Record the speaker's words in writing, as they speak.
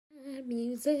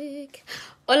Music.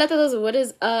 Hola todos, what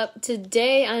is up?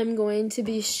 Today I'm going to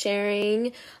be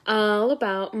sharing all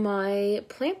about my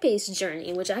plant-based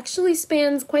journey, which actually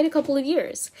spans quite a couple of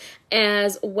years,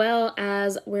 as well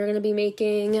as we're going to be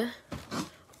making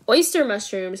oyster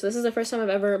mushrooms. This is the first time I've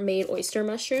ever made oyster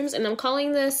mushrooms, and I'm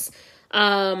calling this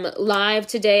live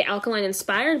today alkaline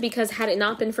inspired because had it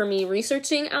not been for me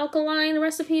researching alkaline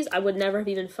recipes, I would never have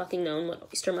even fucking known what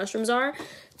oyster mushrooms are.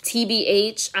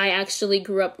 TBH, I actually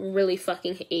grew up really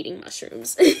fucking hating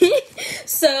mushrooms.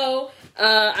 So,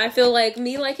 I feel like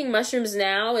me liking mushrooms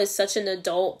now is such an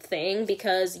adult thing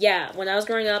because, yeah, when I was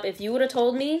growing up, if you would have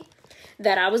told me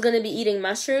that I was going to be eating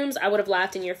mushrooms, I would have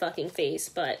laughed in your fucking face.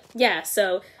 But, yeah,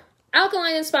 so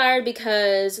alkaline inspired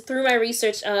because through my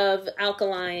research of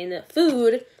alkaline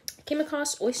food, I came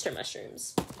across oyster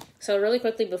mushrooms. So, really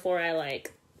quickly before I,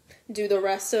 do the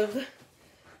rest of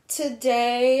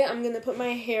today, I'm going to put my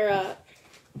hair up.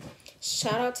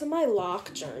 Shout out to my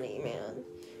lock journey, man.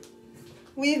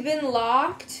 We've been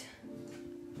locked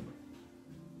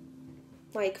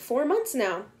 4 months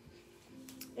now.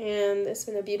 And it's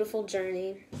been a beautiful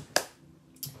journey.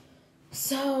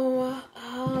 So,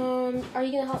 are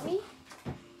you going to help me?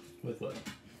 With what?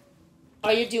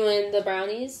 Are you doing the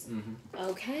brownies? Mm-hmm.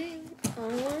 Okay.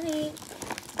 Alright.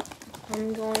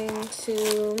 I'm going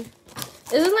to...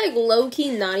 This is,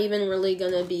 low-key not even really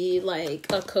gonna be,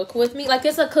 a cook with me.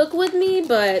 It's a cook with me,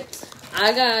 but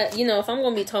I got, if I'm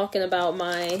gonna be talking about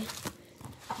my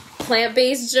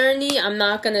plant-based journey, I'm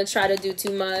not gonna try to do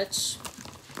too much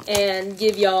and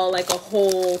give y'all, a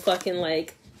whole fucking,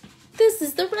 this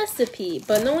is the recipe.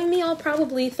 But knowing me, I'll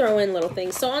probably throw in little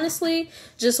things. So, honestly,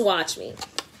 just watch me.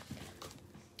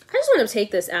 I just want to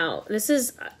take this out. This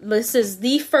is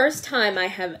the first time I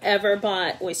have ever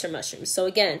bought oyster mushrooms. So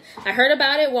again, I heard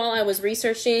about it while I was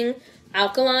researching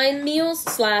alkaline meals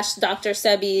 / Dr.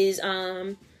 Sebi's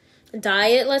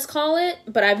diet, let's call it,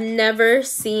 but I've never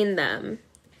seen them.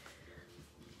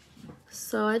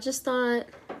 So I just thought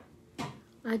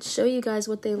I'd show you guys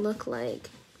what they look like.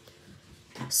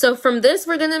 So from this,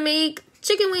 we're going to make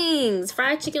chicken wings,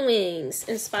 fried chicken wings,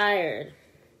 inspired.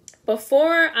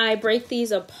 Before I break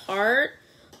these apart,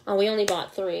 we only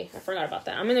bought 3. I forgot about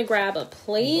that. I'm going to grab a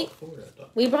plate.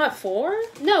 We bought 4?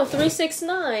 No, 3, 6,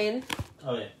 9.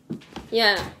 Oh, yeah.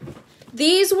 Yeah.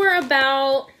 These were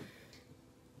about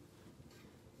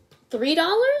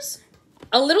 $3?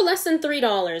 A little less than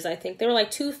 $3, I think. They were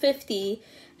 $2.50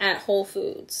 at Whole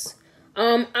Foods.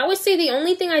 I would say the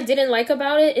only thing I didn't like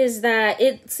about it is that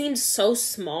it seemed so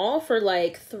small for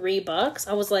 $3.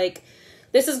 I was like,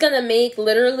 this is going to make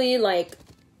literally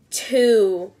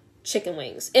 2 chicken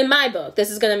wings. In my book, this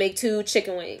is going to make 2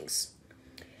 chicken wings.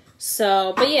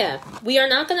 So, but yeah, we are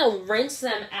not going to rinse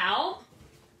them out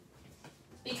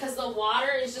because the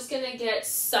water is just going to get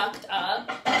sucked up.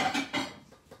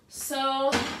 So,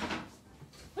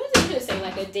 what is it going to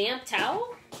say? A damp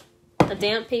towel? A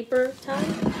damp paper towel?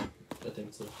 I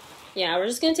think so. Yeah, we're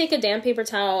just going to take a damp paper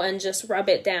towel and just rub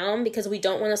it down because we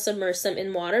don't want to submerge them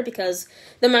in water because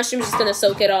the mushroom's just going to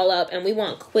soak it all up and we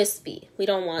want crispy. We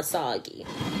don't want soggy.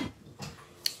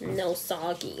 No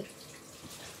soggy.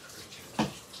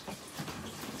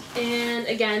 And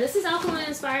again, this is alkaline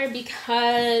inspired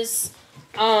because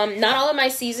not all of my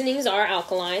seasonings are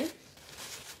alkaline.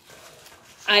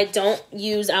 I don't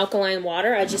use alkaline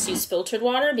water. I just use filtered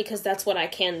water because that's what I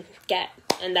can get.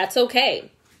 And that's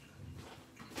okay.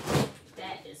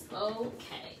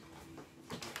 Okay.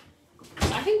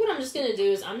 I think what I'm just gonna do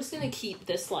is I'm just gonna keep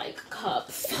this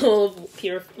cup full of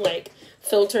pure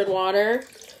filtered water.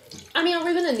 I mean, are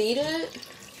we gonna need it?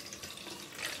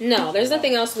 No, there's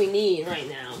nothing else we need right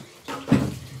now.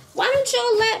 Why don't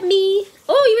y'all let me?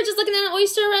 Oh, you were just looking at an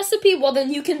oyster recipe? Well,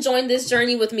 then you can join this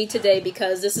journey with me today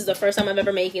because this is the first time I'm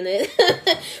ever making it.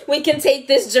 We can take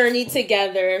this journey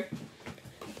together.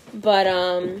 But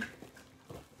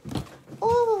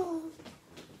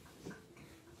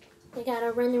I got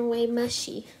a runaway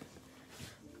mushy.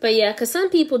 But yeah, because some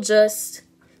people just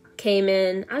came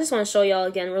in. I just want to show y'all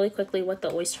again really quickly what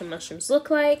the oyster mushrooms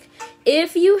look like.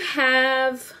 If you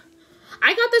have...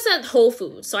 I got this at Whole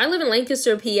Foods. So I live in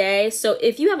Lancaster, PA. So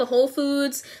if you have a Whole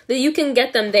Foods, then you can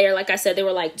get them there. Like I said, they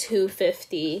were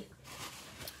 $2.50.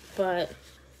 But...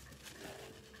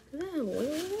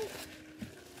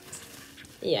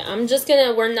 yeah, I'm just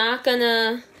gonna... We're not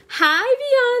gonna... Hi,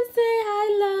 Beyonce.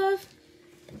 Hi, love.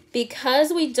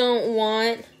 Because we don't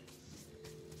want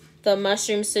the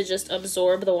mushrooms to just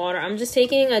absorb the water, I'm just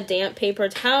taking a damp paper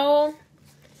towel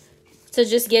to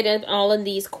just get in all of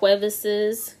these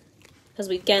crevices. Because,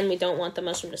 we don't want the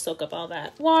mushroom to soak up all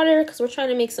that water. Because we're trying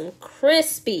to make some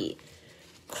crispy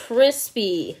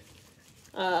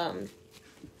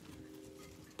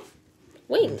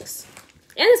Wingz.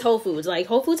 And it's Whole Foods. Like,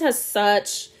 Whole Foods has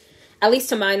such, at least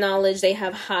to my knowledge, they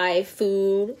have high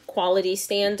food quality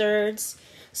standards.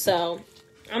 So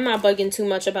I'm not bugging too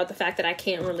much about the fact that I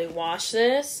can't really wash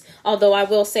this. Although I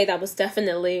will say that was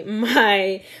definitely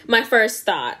my first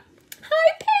thought.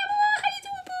 Hi, Pamela. How you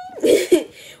doing,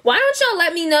 boo? Why don't y'all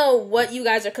let me know what you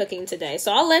guys are cooking today?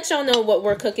 So I'll let y'all know what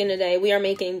we're cooking today. We are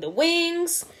making the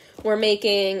Wingz. We're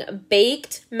making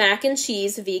baked mac and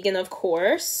cheese, vegan, of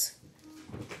course.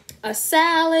 A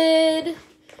salad.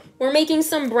 We're making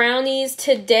some brownies.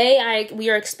 Today, we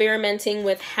are experimenting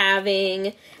with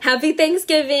having Happy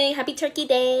Thanksgiving, Happy Turkey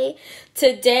Day.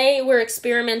 Today, we're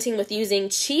experimenting with using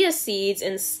chia seeds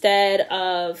instead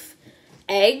of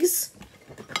eggs.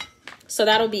 So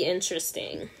that'll be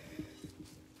interesting.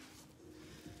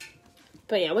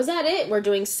 But yeah, was that it? We're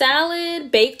doing salad,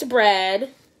 baked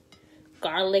bread,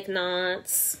 garlic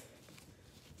knots,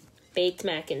 baked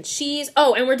mac and cheese.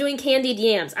 Oh, and we're doing candied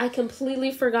yams. I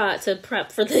completely forgot to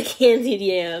prep for the candied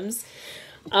yams.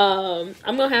 I'm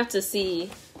gonna have to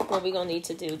see what we're gonna need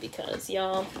to do because,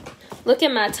 y'all, look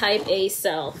at my type A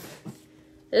self.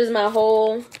 This is my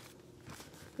whole,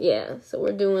 yeah, so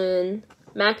we're doing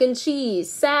mac and cheese,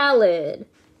 salad,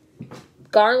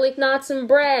 garlic knots and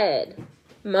bread,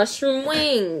 mushroom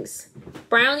wings,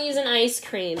 brownies and ice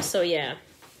cream. So yeah,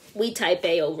 we type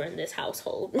A over in this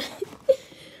household.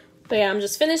 But yeah, I'm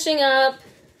just finishing up,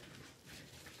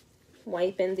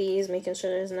 wiping these, making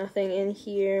sure there's nothing in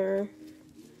here.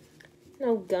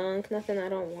 No gunk, nothing I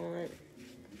don't want.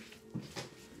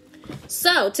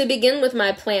 So, to begin with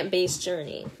my plant-based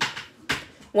journey.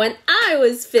 When I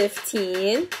was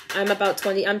 15,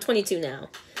 I'm 22 now.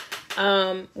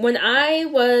 When I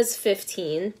was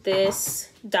 15,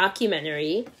 this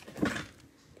documentary,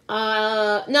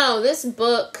 this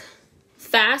book,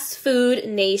 Fast Food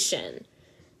Nation,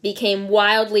 became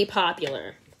wildly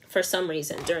popular for some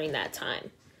reason during that time.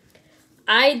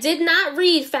 I did not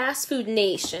read Fast Food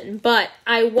Nation, but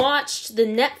I watched the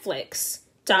Netflix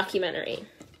documentary.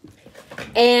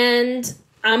 And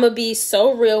I'm gonna be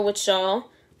so real with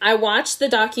y'all. I watched the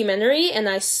documentary and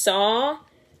I saw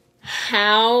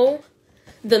how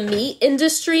the meat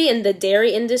industry and the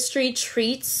dairy industry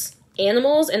treats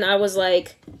animals, and I was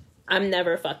like, I'm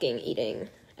never fucking eating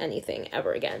anything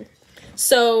ever again.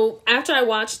 So after I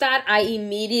watched that, I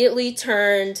immediately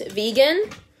turned vegan.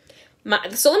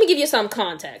 So let me give you some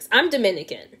context. I'm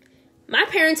Dominican. My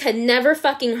parents had never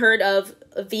fucking heard of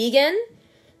vegan.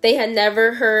 They had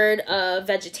never heard of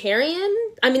vegetarian.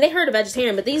 I mean, they heard of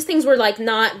vegetarian, but these things were like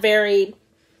not very,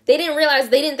 they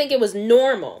didn't think it was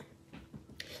normal.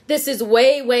 This is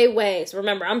way. So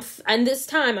remember, this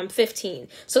time I'm 15.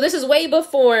 So this is way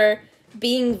before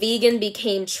being vegan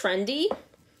became trendy.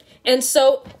 And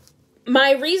so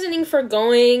my reasoning for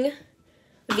going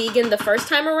vegan the first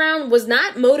time around was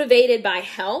not motivated by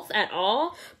health at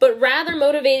all, but rather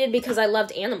motivated because I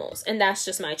loved animals, and that's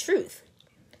just my truth.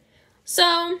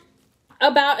 So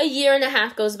about a year and a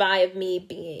half goes by of me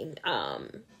being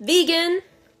vegan,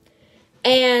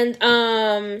 and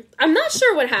I'm not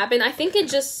sure what happened. I think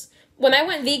when I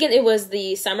went vegan, it was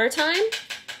the summertime.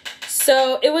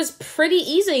 So it was pretty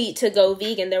easy to go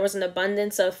vegan. There was an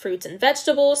abundance of fruits and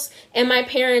vegetables. And my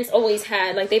parents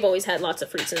they've always had lots of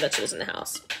fruits and vegetables in the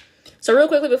house. So real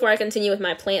quickly before I continue with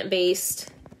my plant-based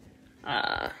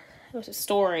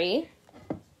story,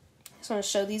 I just want to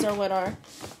show these are what our,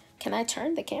 can I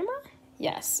turn the camera?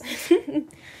 Yes.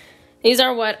 These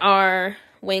are what our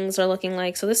wings are looking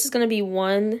like. So this is going to be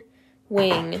one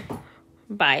wing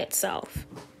by itself.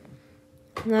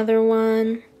 Another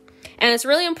one. And it's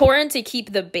really important to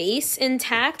keep the base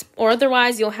intact, or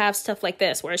otherwise you'll have stuff like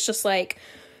this, where it's just like,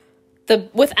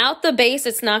 without the base,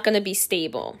 it's not going to be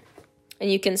stable.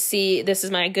 And you can see, this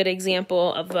is my good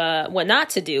example of what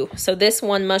not to do. So this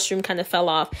one mushroom kind of fell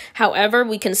off. However,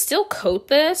 we can still coat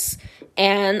this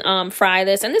and fry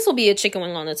this, and this will be a chicken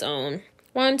wing on its own.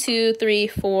 1, 2, 3,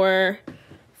 4,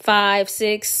 5,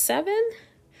 6, 7.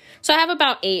 So I have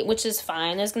about 8, which is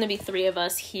fine. There's going to be 3 of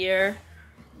us here.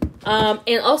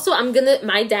 And also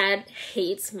my dad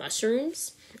hates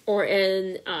mushrooms, or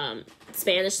in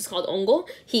Spanish it's called hongo.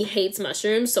 He hates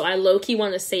mushrooms, so I low-key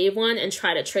want to save one and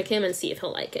try to trick him and see if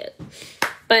he'll like it.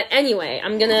 But anyway,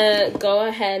 I'm gonna go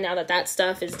ahead, now that that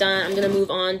stuff is done, I'm gonna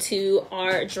move on to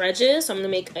our dredges. So I'm gonna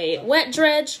make a wet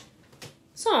dredge.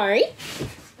 Sorry.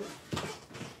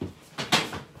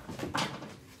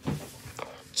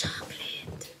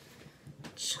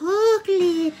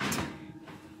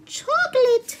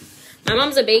 Chocolate. My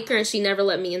mom's a baker and she never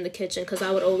let me in the kitchen because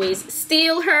I would always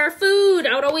steal her food.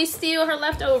 I would always steal her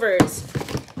leftovers.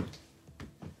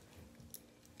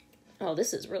 Oh,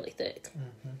 this is really thick.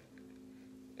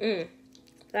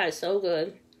 That is so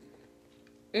good.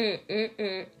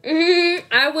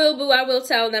 I will, boo. I will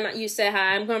tell them you said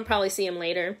hi. I'm going to probably see them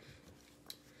later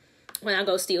when I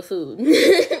go steal food.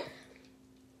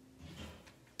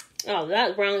 Oh,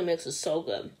 that brownie mix is so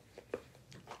good.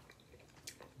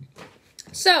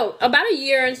 So, about a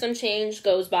year and some change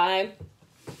goes by.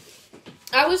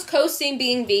 I was coasting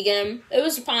being vegan. It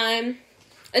was fine.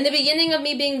 In the beginning of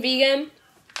me being vegan,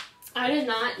 I did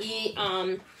not eat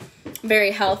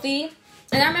very healthy.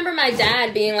 And I remember my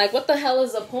dad being like, what the hell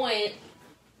is the point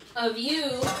of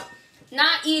you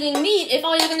not eating meat if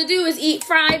all you're going to do is eat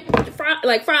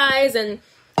fries and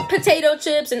potato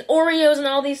chips and Oreos and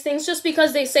all these things just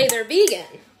because they say they're vegan?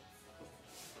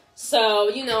 So,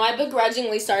 you know, I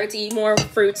begrudgingly started to eat more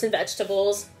fruits and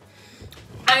vegetables.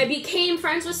 I became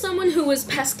friends with someone who was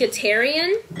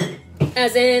pescatarian,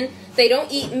 as in they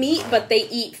don't eat meat, but they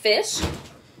eat fish.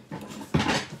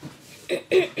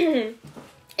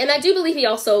 And I do believe he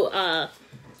also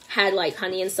had, like,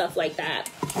 honey and stuff like that.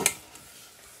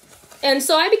 And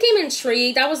so I became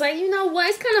intrigued. I was like, you know what?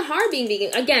 It's kind of hard being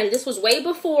vegan. Again, this was way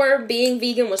before being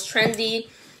vegan was trendy.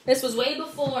 This was way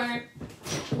before,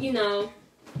 you know,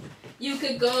 you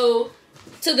could go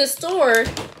to the store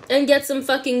and get some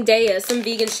fucking Daya, some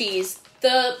vegan cheese.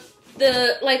 The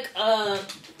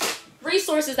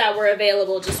resources that were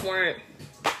available just weren't,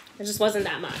 it just wasn't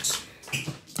that much.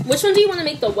 Which one do you want to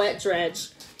make the wet dredge?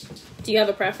 Do you have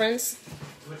a preference?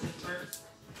 Which is first?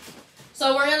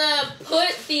 So we're gonna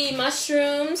put the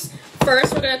mushrooms,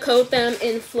 first we're gonna coat them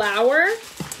in flour,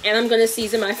 and I'm gonna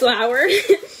season my flour.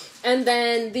 And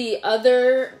then the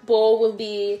other bowl will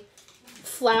be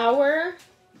flour.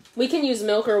 We can use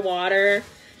milk or water.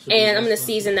 And I'm gonna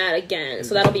season that again.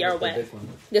 So that'll be our wet.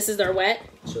 This is our wet?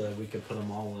 So that we can put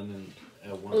them all in and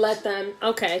at once. Let them,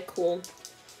 okay, cool.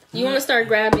 You wanna start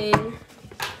grabbing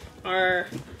our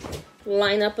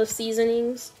lineup of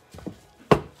seasonings?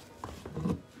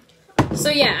 So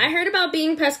yeah, I heard about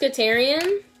being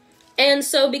pescatarian, and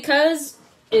so because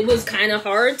it was kind of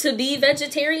hard to be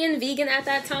vegetarian, vegan at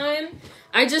that time,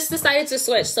 I just decided to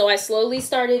switch. So I slowly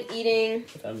started eating.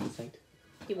 Put it under the sink.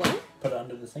 You what? Put it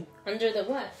under the sink. Under the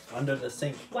what? Under the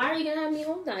sink. Why are you gonna have me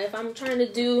hold that if I'm trying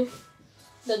to do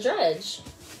the dredge?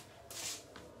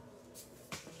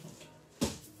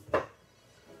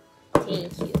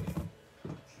 Thank you.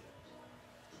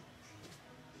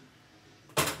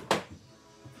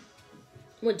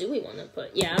 What do we want to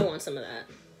put? Yeah, I want some of that.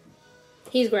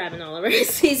 He's grabbing all of our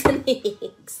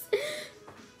seasonings.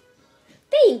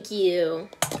 Thank you.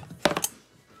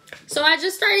 So I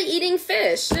just started eating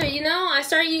fish. So, you know, I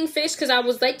started eating fish because I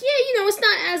was like, yeah, you know, it's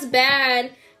not as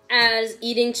bad as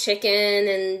eating chicken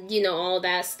and, you know, all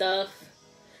that stuff.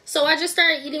 So I just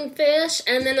started eating fish,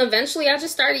 and then eventually I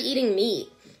just started eating meat.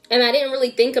 And I didn't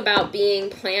really think about being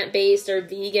plant-based or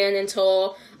vegan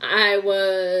until I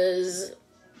was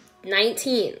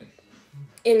 19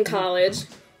 in college.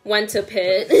 Went to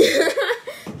Pitt.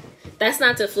 That's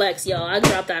not to flex, y'all. I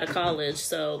dropped out of college.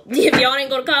 So if y'all didn't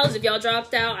go to college, if y'all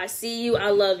dropped out, I see you. I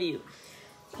love you.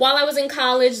 While I was in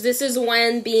college, this is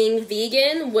when being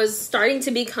vegan was starting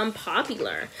to become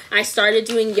popular. I started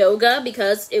doing yoga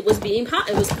because it was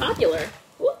popular.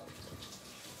 Woo.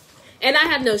 And I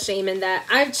have no shame in that.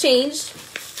 I've changed,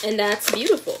 and that's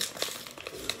beautiful.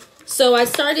 So I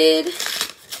started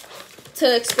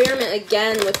to experiment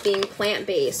again with being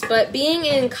plant-based. But being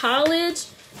in college,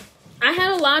 I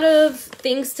had a lot of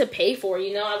things to pay for.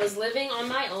 You know, I was living on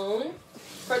my own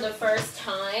for the first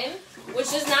time,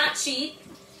 which is not cheap.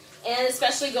 And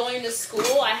especially going to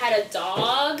school, I had a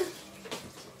dog.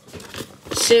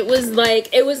 Shit was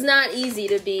like, it was not easy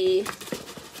to be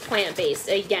plant-based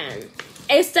again.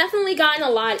 It's definitely gotten a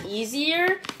lot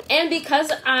easier. And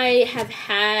because I have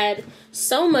had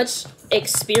so much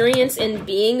experience in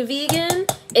being vegan,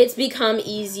 it's become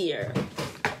easier.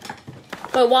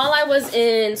 But while I was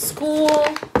in school,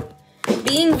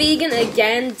 being vegan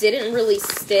again didn't really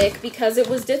stick because it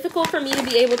was difficult for me to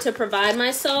be able to provide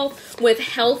myself with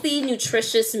healthy,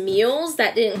 nutritious meals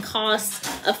that didn't cost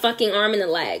a fucking arm and a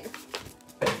leg.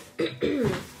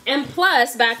 And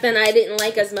plus, back then I didn't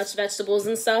like as much vegetables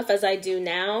and stuff as I do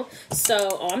now.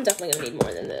 So, I'm definitely going to need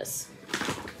more than this.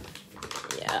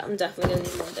 Yeah, I'm definitely going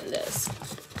to need more than this.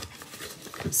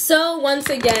 So, once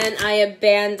again, I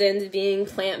abandoned being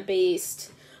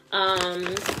plant-based. And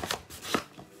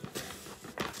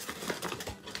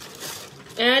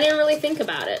I didn't really think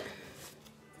about it.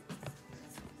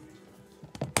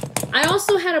 I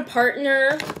also had a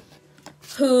partner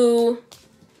who,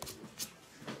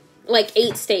 like,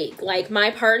 ate steak. Like,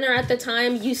 my partner at the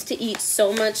time used to eat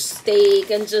so much steak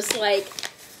and just, like,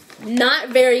 not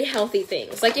very healthy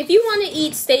things. Like, if you want to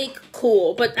eat steak,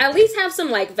 cool, but at least have some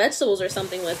like vegetables or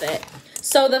something with it.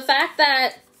 So the fact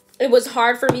that it was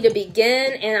hard for me to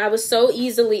begin and I was so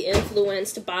easily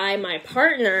influenced by my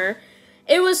partner,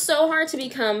 it was so hard to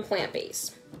become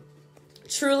plant-based.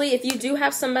 Truly, if you do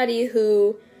have somebody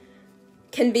who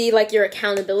can be like your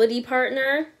accountability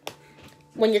partner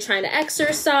when you're trying to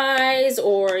exercise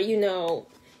or, you know,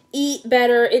 eat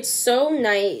better, it's so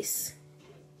nice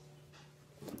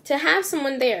to have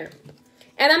someone there.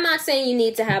 And I'm not saying you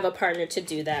need to have a partner to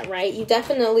do that, right? You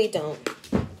definitely don't.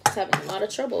 I'm having a lot of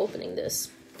trouble opening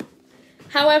this.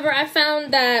 However, I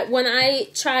found that when I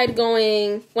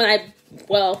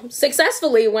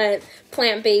successfully went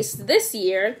plant-based this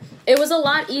year, it was a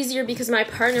lot easier because my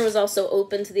partner was also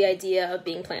open to the idea of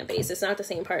being plant-based. It's not the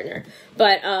same partner.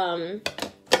 But,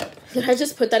 did I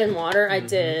just put that in water? I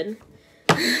did.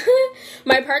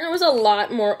 My partner was a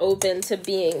lot more open to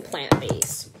being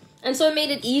plant-based. And so it made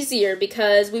it easier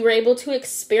because we were able to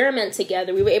experiment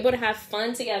together. We were able to have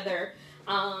fun together.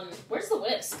 Where's the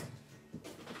whisk?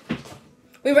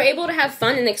 We were able to have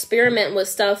fun and experiment with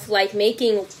stuff like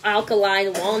making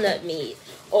alkaline walnut meat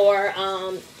or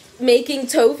making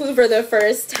tofu for the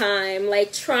first time,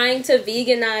 like trying to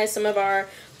veganize some of our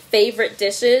favorite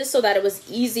dishes so that it was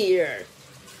easier.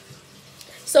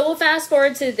 So we'll fast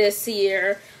forward to this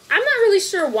year. I'm not really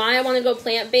sure why I want to go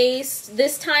plant-based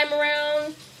this time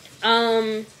around.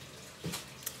 It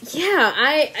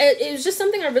was just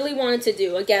something I really wanted to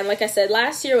do. Again, like I said,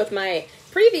 last year with my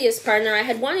previous partner, I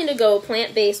had wanted to go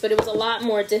plant-based, but it was a lot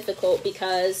more difficult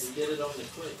because... We did it on the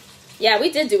quick. Yeah,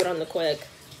 we did do it on the quick.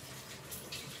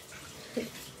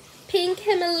 Pink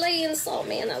Himalayan salt,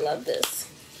 man, I love this.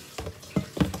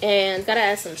 And gotta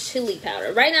add some chili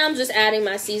powder. Right now, I'm just adding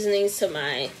my seasonings to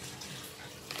my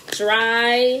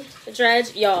dredge.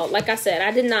 Y'all, like I said,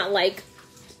 I did not like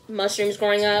mushrooms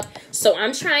growing up, so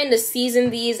I'm trying to season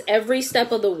these every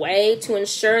step of the way to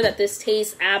ensure that this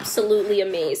tastes absolutely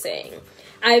amazing.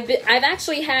 I've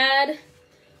actually had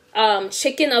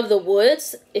chicken of the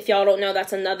woods. If y'all don't know,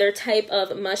 that's another type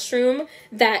of mushroom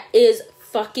that is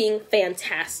fucking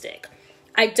fantastic.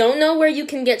 I don't know where you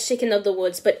can get chicken of the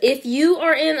woods, but if you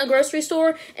are in a grocery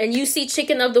store and you see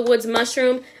chicken of the woods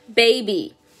mushroom,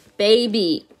 baby,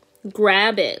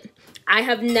 grab it. I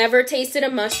have never tasted a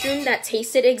mushroom that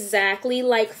tasted exactly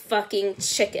like fucking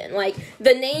chicken. Like,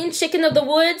 the name chicken of the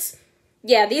woods,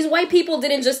 yeah, these white people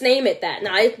didn't just name it that.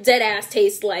 No, it dead ass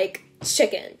tastes like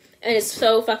chicken. And it's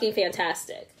so fucking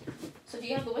fantastic. So do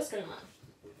you have the whisk or not?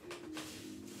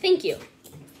 Thank you.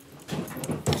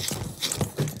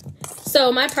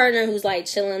 So my partner, who's like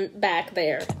chilling back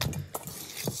there,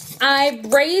 I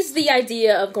raised the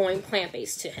idea of going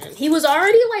plant-based to him. He was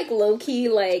already like low-key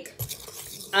like...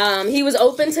 he was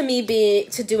open to me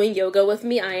doing yoga with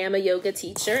me. I am a yoga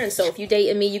teacher, and so if you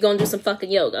dating me, you gonna do some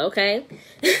fucking yoga, okay?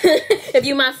 If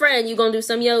you my friend, you gonna do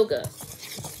some yoga.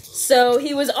 So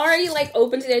he was already like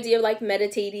open to the idea of like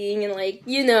meditating and like,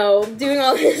 you know, doing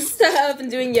all this stuff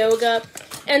and doing yoga.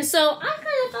 And so I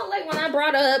kind of felt like when I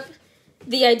brought up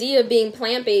the idea of being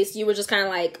plant-based, you were just kind of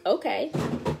like, okay.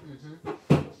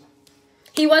 Mm-hmm.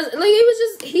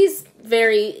 He's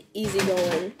very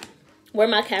easygoing. Where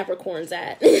my Capricorn's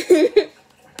at.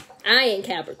 I ain't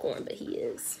Capricorn, but he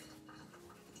is.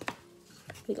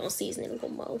 We gonna season it a little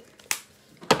more.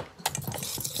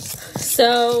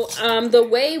 So, the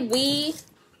way we...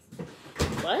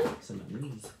 What?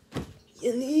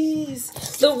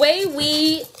 The way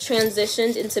we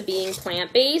transitioned into being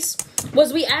plant-based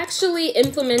was we actually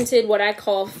implemented what I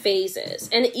call phases.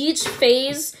 And each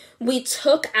phase, we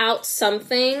took out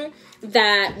something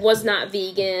that was not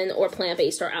vegan or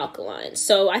plant-based or alkaline.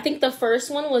 So I think the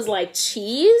first one was like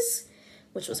cheese,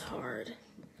 which was hard.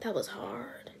 That was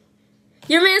hard.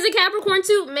 Your man's a Capricorn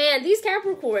too? Man, these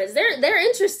Capricorns, they're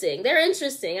interesting. They're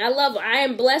interesting. I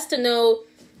am blessed to know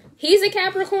he's a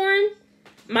Capricorn.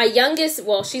 My youngest,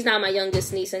 well, she's not my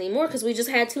youngest niece anymore because we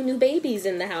just had 2 new babies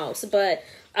in the house. But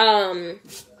my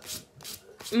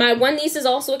one niece is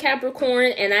also a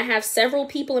Capricorn, and I have several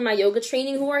people in my yoga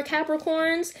training who are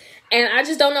Capricorns. And I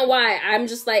just don't know why. I'm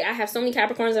just like, I have so many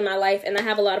Capricorns in my life, and I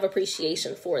have a lot of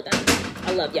appreciation for them.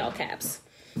 I love y'all, Caps.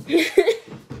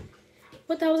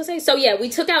 What the hell was I saying? So, yeah, we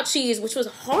took out cheese, which was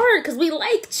hard because we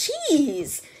like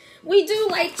cheese. We do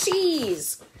like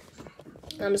cheese.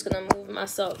 I'm just going to move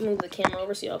the camera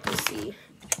over so y'all can see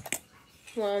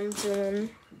what I'm doing.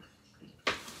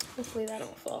 Hopefully that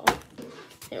don't fall.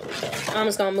 There we go. I'm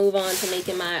just going to move on to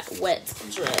making my wet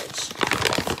dredge.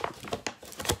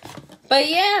 But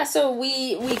yeah, so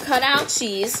we cut out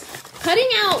cheese. Cutting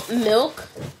out milk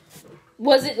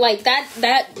wasn't like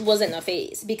that wasn't a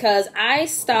phase because I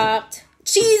stopped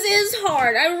cheese is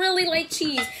hard. I really like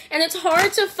cheese. And it's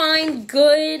hard to find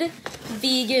good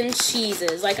vegan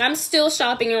cheeses. Like, I'm still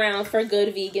shopping around for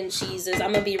good vegan cheeses.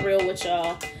 I'm gonna be real with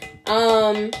y'all.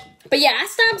 But yeah, I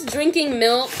stopped drinking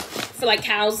milk for like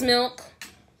cow's milk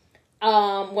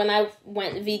when I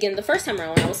went vegan the first time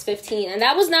around when I was 15. And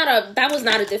that was not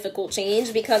a difficult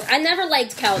change because I never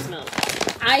liked cow's milk.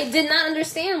 I did not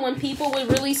understand when people would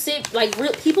really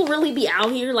people really be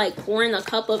out here like pouring a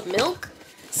cup of milk,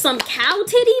 some cow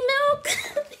titty milk.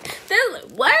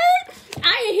 What?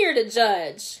 I ain't here to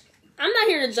judge. I'm not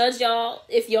here to judge y'all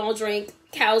if y'all drink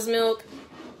cow's milk,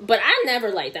 but I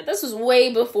never liked that. This was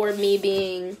way before me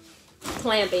being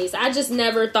plant-based. I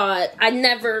never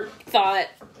thought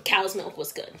cow's milk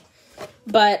was good.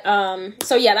 But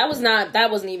so yeah, that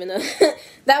wasn't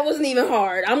even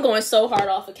hard. I'm going so hard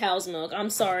off of cow's milk. I'm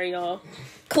sorry, y'all.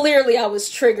 Clearly I was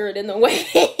triggered in the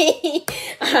way.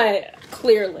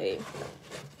 Clearly.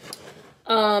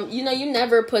 You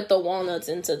never put the walnuts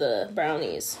into the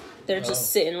brownies. They're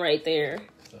just sitting right there.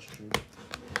 That's true.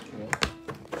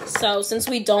 So since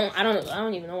we don't, I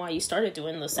don't even know why you started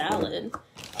doing the salad.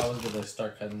 I was gonna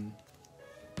start cutting,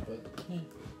 but yeah.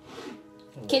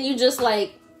 Can you just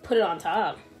like put it on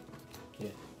top? Yeah.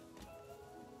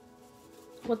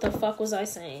 What the fuck was I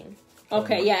saying?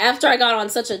 Okay, yeah, after I got on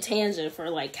such a tangent for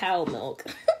like cow milk.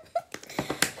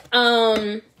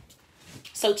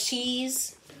 So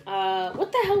cheese.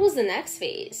 What the hell was the next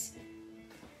phase?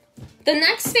 The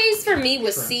next phase for me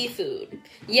was seafood.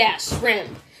 Yeah,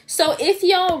 shrimp. So if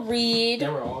y'all read... They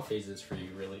were all phases for you,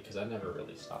 really, because I never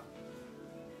really stopped.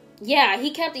 Yeah, he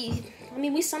kept eating... I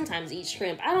mean, we sometimes eat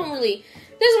shrimp. I don't really...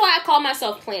 This is why I call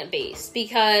myself plant-based,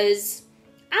 because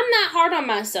I'm not hard on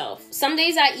myself. Some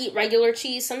days I eat regular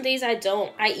cheese, some days I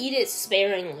don't. I eat it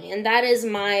sparingly, and that's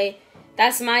my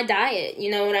diet, you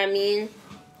know what I mean?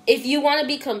 If you want to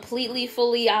be completely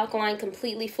fully alkaline,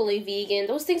 completely fully vegan,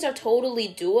 those things are totally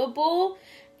doable.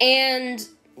 And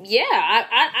yeah,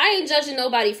 I ain't judging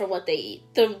nobody for what they eat.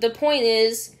 The point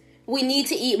is, we need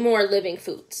to eat more living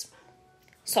foods.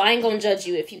 So I ain't gonna judge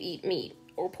you if you eat meat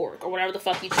or pork or whatever the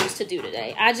fuck you choose to do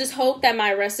today. I just hope that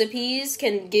my recipes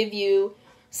can give you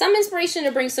some inspiration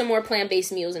to bring some more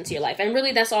plant-based meals into your life. And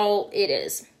really, that's all it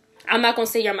is. I'm not gonna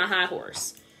say you're my high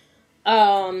horse.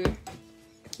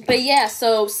 But yeah,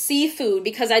 so seafood,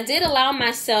 because I did allow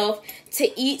myself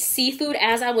to eat seafood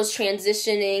as I was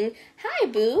transitioning. Hi,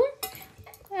 boo.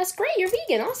 That's great. You're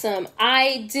vegan. Awesome.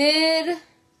 I did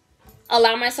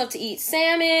allow myself to eat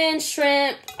salmon,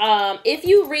 shrimp. If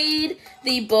you read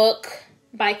the book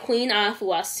by Queen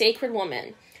Afua, Sacred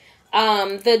Woman,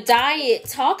 the diet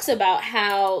talks about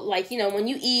how, like, you know, when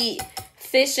you eat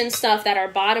fish and stuff that are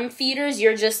bottom feeders,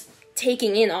 you're just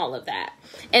taking in all of that.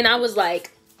 And I was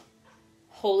like,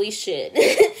 holy shit.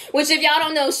 Which, if y'all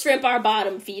don't know, shrimp are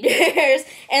bottom feeders.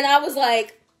 And I was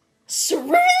like,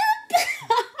 shrimp?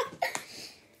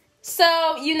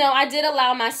 So, you know, I did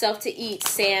allow myself to eat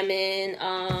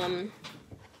salmon,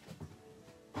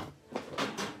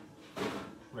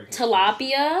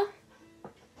 tilapia.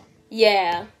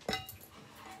 Yeah.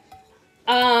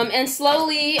 And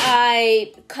slowly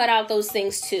I cut out those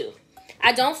things too.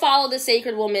 I don't follow the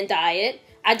Sacred Woman diet.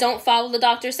 I don't follow the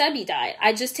Dr. Sebi diet.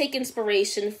 I just take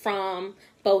inspiration from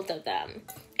both of them.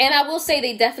 And I will say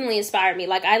they definitely inspired me.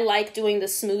 Like, I like doing the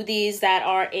smoothies that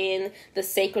are in the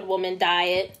Sacred Woman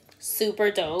diet.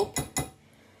 Super dope.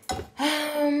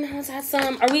 Let's add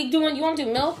some. Are we doing, you want to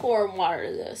do milk or water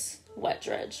to this? Wet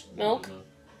dredge. Milk?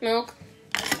 Milk.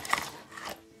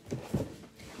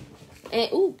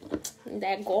 And, ooh,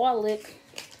 that garlic.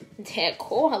 That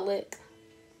garlic.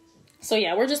 So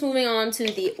yeah, we're just moving on to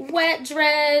the wet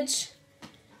dredge.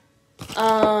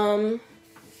 And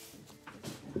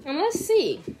let's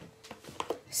see.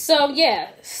 So yeah,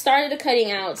 started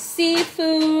cutting out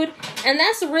seafood. And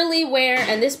that's really where,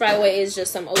 and this, by the way, is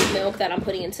just some oat milk that I'm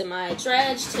putting into my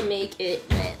dredge to make it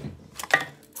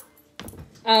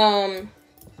wet.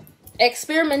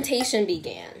 Experimentation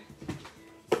began.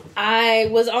 I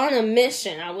was on a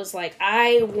mission. I was like,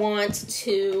 I want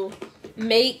to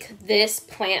make this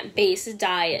plant-based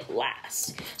diet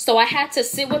last. So I had to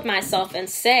sit with myself and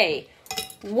say,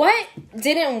 what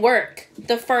didn't work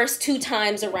the first 2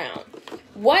 times around?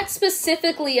 What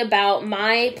specifically about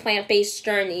my plant-based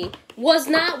journey was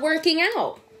not working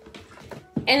out?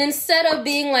 And instead of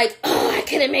being like, oh, I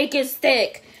couldn't make it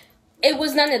stick, it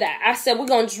was none of that. I said, we're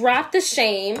going to drop the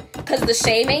shame, because the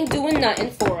shame ain't doing nothing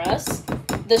for us.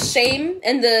 The shame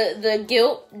and the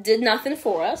guilt did nothing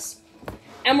for us.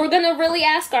 And we're going to really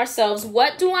ask ourselves,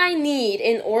 what do I need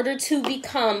in order to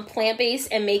become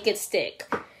plant-based and make it stick?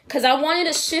 Because I wanted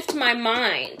to shift my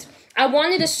mind. I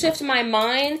wanted to shift my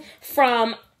mind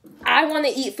from I want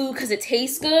to eat food because it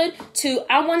tastes good, to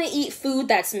I want to eat food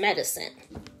that's medicine.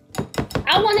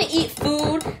 I want to eat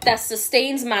food that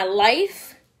sustains my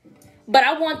life, but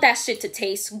I want that shit to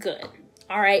taste good.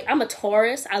 All right, I'm a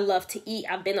Taurus. I love to eat.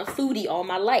 I've been a foodie all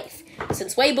my life.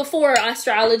 Since way before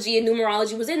astrology and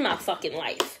numerology was in my fucking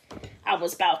life. I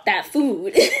was about that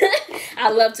food.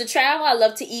 I love to travel. I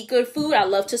love to eat good food. I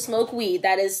love to smoke weed.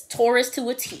 That is Taurus to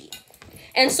a T.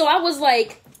 And so I was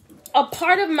like, a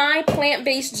part of my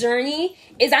plant-based journey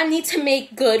is I need to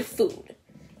make good food.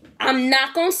 I'm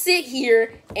not going to sit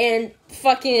here and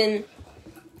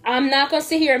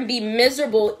be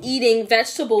miserable eating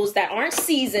vegetables that aren't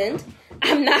seasoned.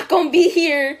 I'm not going to be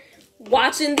here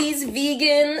watching these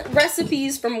vegan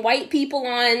recipes from white people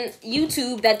on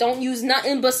YouTube that don't use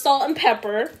nothing but salt and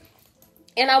pepper.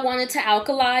 And I wanted to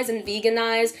alkalize and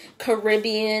veganize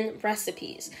Caribbean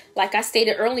recipes. Like I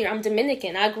stated earlier, I'm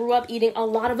Dominican. I grew up eating a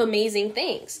lot of amazing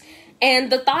things.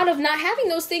 And the thought of not having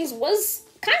those things was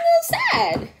kind of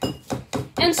sad.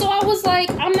 And so I was like,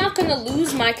 I'm not going to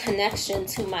lose my connection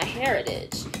to my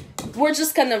heritage. We're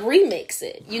just going to remix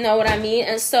it. You know what I mean?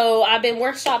 And so I've been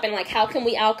workshopping, like, how can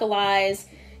we alkalize,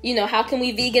 how can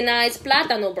we veganize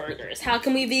plátano burgers? How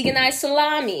can we veganize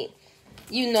salami?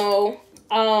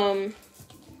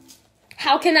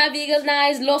 How can I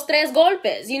veganize los tres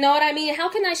golpes? You know what I mean? How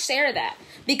can I share that?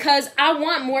 Because I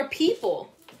want more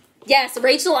people. Yes,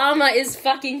 Rachel Alma is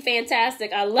fucking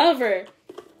fantastic. I love her.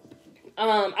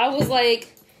 I was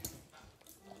like,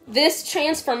 this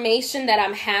transformation that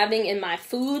I'm having in my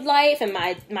food life and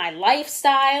my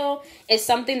lifestyle is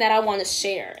something that I want to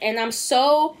share. And I'm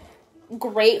so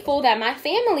grateful that my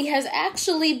family has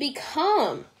actually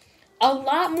become a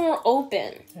lot more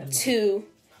open to,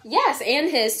 yes, and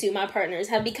his too, my partners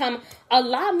have become a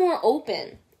lot more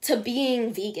open to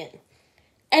being vegan.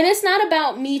 And it's not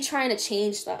about me trying to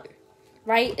change them,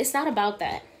 right? It's not about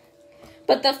that.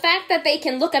 But the fact that they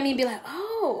can look at me and be like,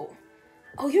 oh,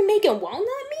 you're making walnut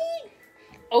meat?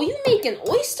 Oh, you making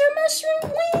oyster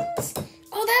mushroom wings?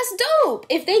 Oh, that's dope.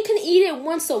 If they can eat it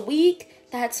once a week,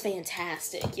 that's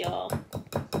fantastic, y'all.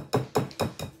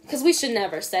 Because we should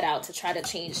never set out to try to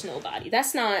change nobody.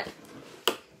 That's not...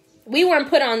 We weren't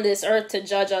put on this earth to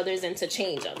judge others and to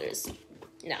change others.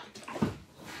 No.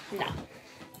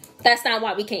 That's not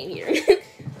why we came here.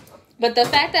 But the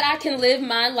fact that I can live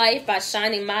my life by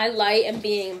shining my light and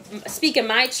speaking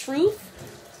my truth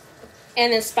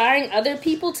and inspiring other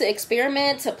people to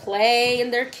experiment, to play in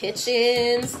their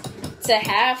kitchens, to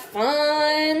have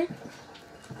fun,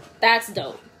 that's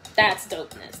dope. That's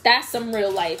dopeness. That's some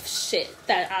real life shit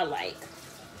that I like.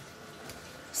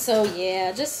 So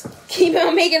yeah, just keep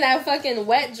on making that fucking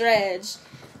wet dredge.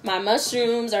 My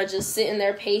mushrooms are just sitting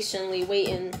there patiently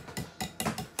waiting.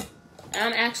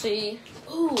 I'm actually...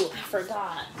 Ooh, I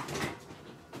forgot.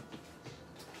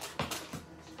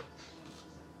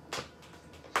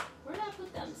 Where did I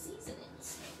put them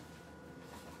seasonings?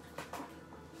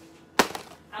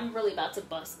 I'm really about to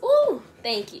bust. Ooh,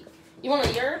 thank you. You want a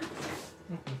yerb?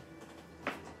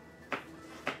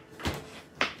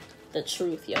 The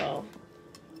truth, y'all.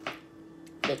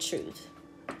 The truth.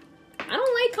 I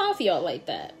don't like coffee all like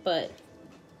that, but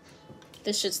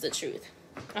this shit's the truth.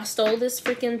 I stole this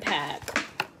freaking pack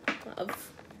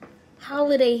of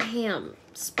holiday ham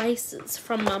spices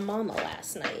from my mama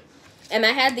last night. And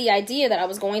I had the idea that I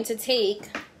was going to take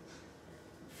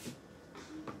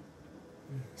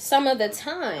some of the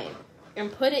thyme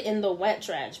and put it in the wet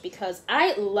dredge because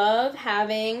I love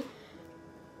having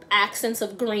accents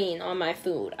of green on my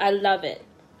food. I love it.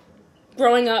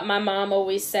 Growing up, my mom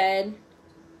always said,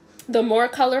 the more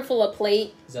colorful a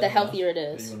plate, the healthier it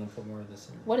is. Or you want to put more of this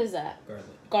in? What is that?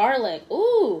 Garlic.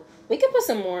 Ooh, we can put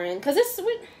some more in. Because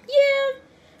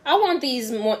I want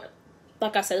these more.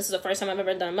 Like I said, this is the first time I've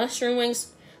ever done mushroom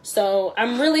wings. So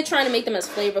I'm really trying to make them as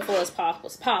flavorful as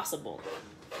possible.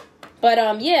 But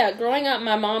growing up,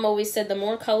 my mom always said the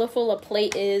more colorful a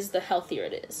plate is, the healthier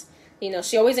it is.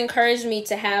 She always encouraged me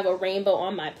to have a rainbow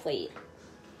on my plate.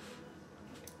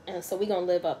 And so we're going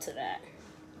to live up to that.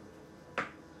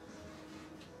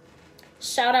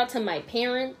 Shout out to my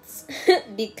parents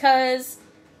because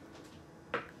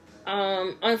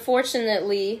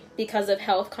unfortunately, because of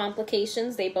health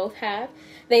complications they both have,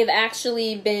 they've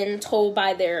actually been told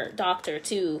by their doctor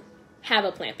to have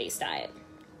a plant-based diet.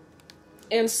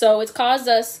 And so it's caused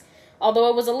us, although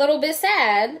it was a little bit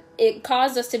sad, it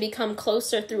caused us to become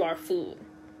closer through our food.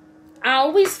 I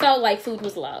always felt like food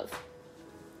was love.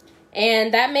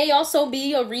 And that may also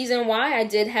be a reason why I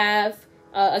did have,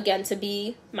 again, to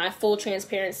be my full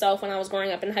transparent self when I was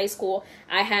growing up in high school,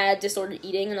 I had disordered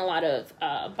eating and a lot of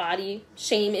body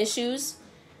shame issues.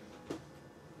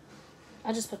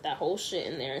 I just put that whole shit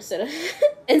in there instead of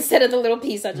instead of the little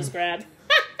piece I just grabbed.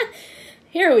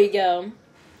 Here we go.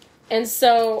 And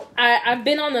so I've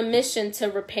been on a mission to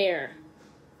repair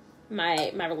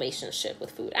my relationship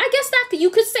with food. I guess that you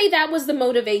could say that was the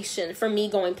motivation for me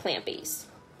going plant-based.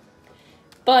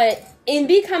 But in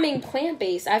becoming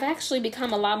plant-based, I've actually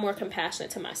become a lot more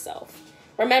compassionate to myself.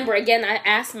 Remember, again, I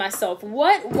asked myself,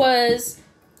 what was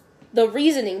the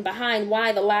reasoning behind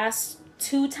why the last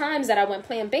 2 times that I went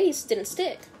plant-based didn't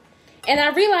stick? And I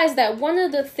realized that one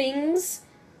of the things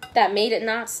that made it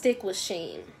not stick was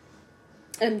shame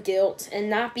and guilt and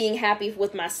not being happy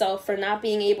with myself for not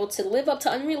being able to live up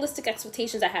to unrealistic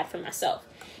expectations I had for myself.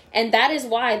 And that is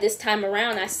why this time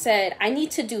around I said I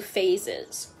need to do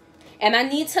phases. And I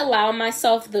need to allow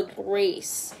myself the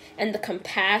grace and the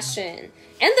compassion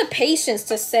and the patience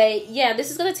to say, yeah,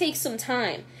 this is going to take some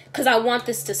time because I want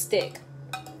this to stick.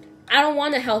 I don't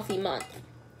want a healthy month.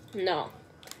 No.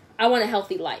 I want a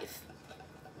healthy life.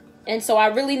 And so I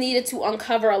really needed to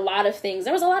uncover a lot of things.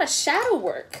 There was a lot of shadow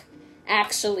work,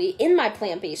 actually, in my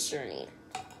plant-based journey.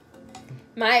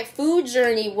 My food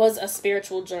journey was a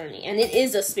spiritual journey, and it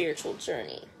is a spiritual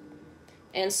journey.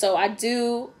 And so I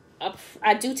do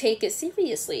take it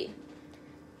seriously.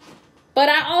 But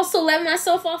I also let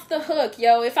myself off the hook,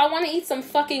 yo. If I want to eat some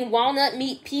fucking walnut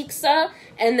meat pizza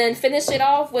and then finish it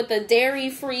off with a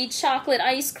dairy-free chocolate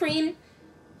ice cream,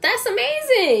 that's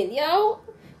amazing, yo.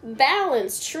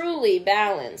 Balance, truly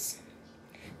balance.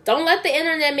 Don't let the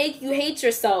internet make you hate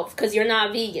yourself because you're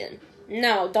not vegan.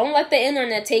 No, don't let the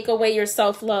internet take away your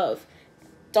self-love.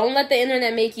 Don't let the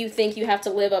internet make you think you have to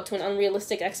live up to an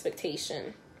unrealistic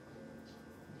expectation.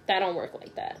 That don't work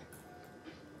like that.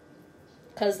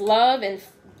 Because love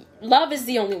is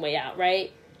the only way out,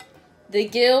 right? The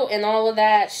guilt and all of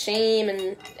that, shame,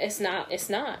 and it's not.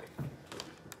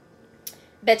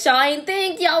 Bet y'all ain't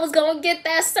think y'all was gonna get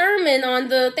that sermon on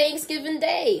the Thanksgiving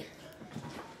day.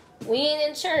 We ain't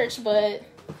in church, but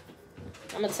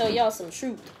I'm gonna tell y'all some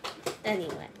truth.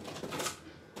 Anyway.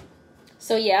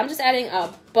 So yeah, I'm just adding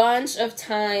a bunch of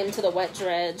thyme to the wet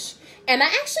dredge. And I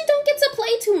actually don't get to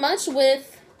play too much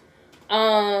with,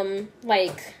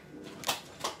 like,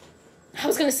 I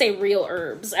was gonna say real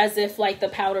herbs, as if, like, the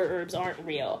powder herbs aren't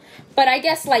real. But I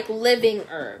guess, like, living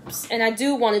herbs. And I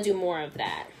do want to do more of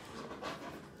that.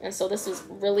 And so this was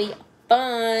really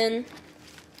fun.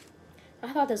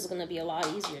 I thought this was going to be a lot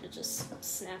easier to just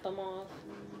snap them off.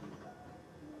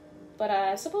 But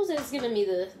I suppose it's giving me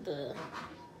the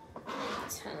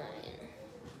time.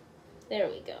 There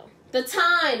we go. The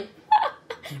time!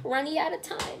 Running out of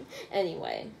time.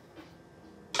 Anyway.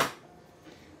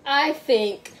 I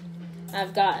think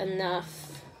I've got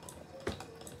enough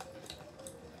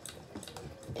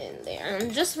in there.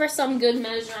 And just for some good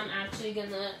measure, I'm actually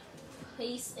going to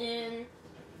place in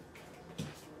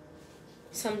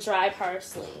some dry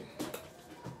parsley.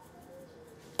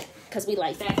 Because we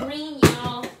like that green,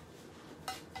 y'all.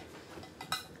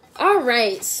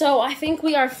 Alright, so I think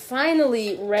we are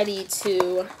finally ready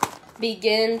to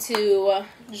begin to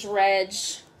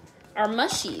dredge our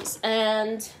mushies.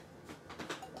 And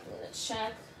I'm going to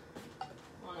check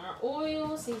on our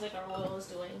oil. Seems like our oil is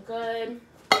doing good.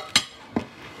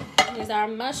 Here's our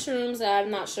mushrooms. I'm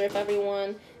not sure if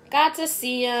everyone got to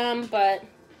see them, but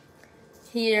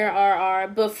here are our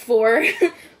before,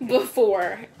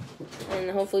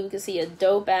 and hopefully we can see a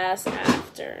dope ass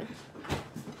after.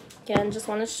 Again, just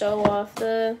want to show off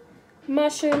the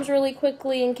mushrooms really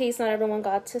quickly in case not everyone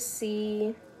got to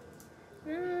see.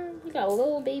 We got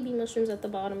little baby mushrooms at the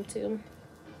bottom too.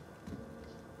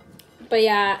 But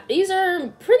yeah, these are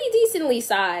pretty decently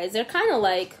sized. They're kind of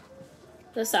like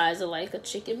the size of like a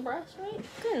chicken breast, right?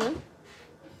 Kind of.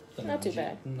 Not too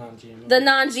bad. Non-GMO. The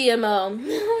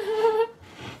non-GMO.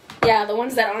 Yeah, the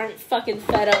ones that aren't fucking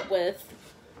fed up with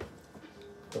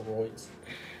The roids.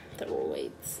 the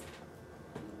roids.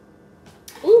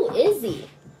 Ooh, Izzy.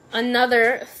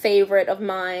 Another favorite of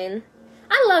mine.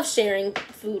 I love sharing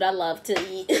food I love to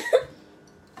eat.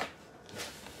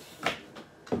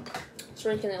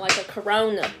 Drinking it like a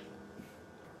Corona.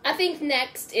 I think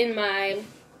next in my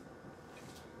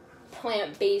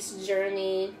plant-based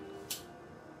journey,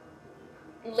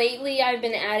 lately I've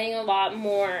been adding a lot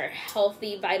more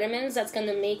healthy vitamins that's going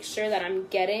to make sure that I'm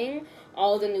getting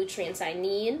all the nutrients I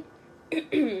need.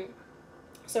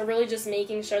 So really just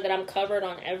making sure that I'm covered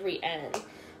on every end.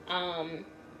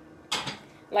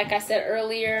 Like I said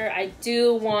earlier, I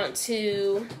do want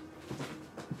to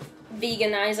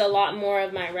veganize a lot more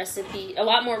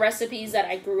recipes that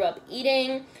I grew up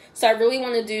eating. So I really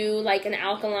want to do like an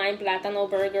alkaline plátano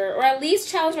burger, or at least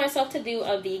challenge myself to do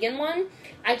a vegan one.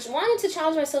 I wanted to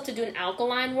challenge myself to do an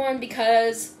alkaline one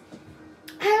because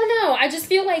I don't know. I just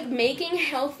feel like making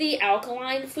healthy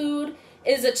alkaline food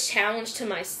is a challenge to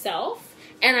myself,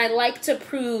 and I like to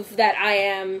prove that I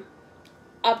am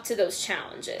up to those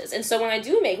challenges. And so when I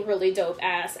do make really dope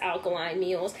ass alkaline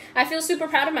meals, I feel super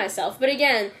proud of myself. But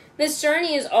again, this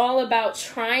journey is all about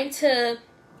trying to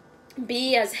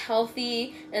be as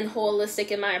healthy and holistic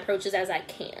in my approaches as I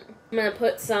can. I'm gonna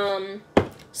put some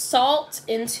salt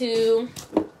into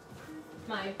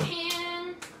my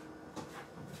pan.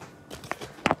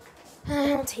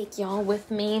 I'll take y'all with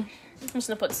me. I'm just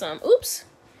gonna put some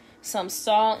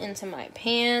salt into my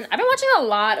pan. I've been watching a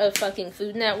lot of fucking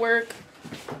Food Network,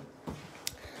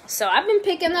 so I've been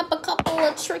picking up a couple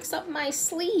of tricks up my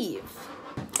sleeve.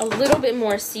 A little bit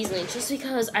more seasoning, just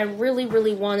because I really,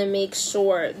 really want to make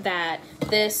sure that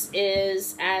this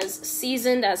is as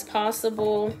seasoned as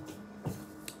possible.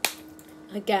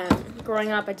 Again,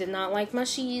 growing up, I did not like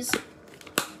mushies,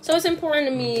 so it's important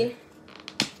to me.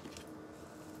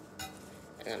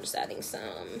 And I'm just adding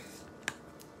some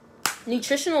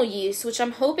nutritional yeast, which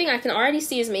I'm hoping I can already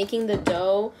see is making the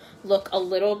dough look a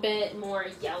little bit more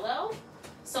yellow.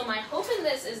 So my hope in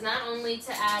this is not only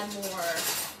to add more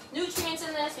nutrients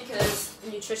in this, because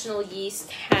nutritional yeast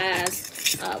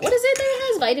has, what is it that it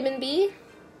has? Vitamin B?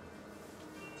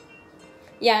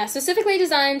 Yeah, specifically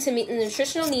designed to meet the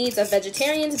nutritional needs of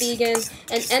vegetarians, vegans,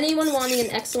 and anyone wanting an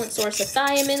excellent source of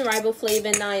thiamine,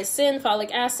 riboflavin, niacin,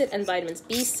 folic acid, and vitamins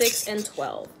B6 and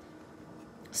 12.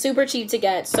 Super cheap to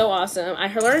get, so awesome. I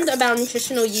learned about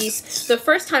nutritional yeast the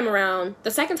second time around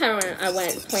I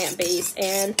went plant-based,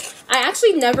 and I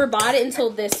actually never bought it until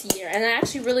this year, and I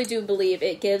actually really do believe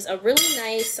it gives a really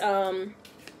nice,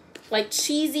 like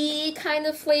cheesy kind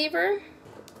of flavor.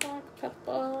 Black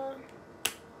pepper.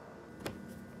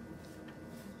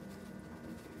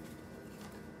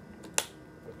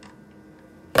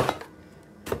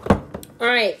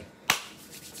 Alright.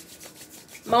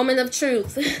 Moment of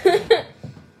truth.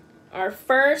 Our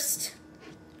first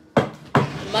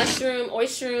mushroom,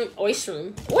 oyster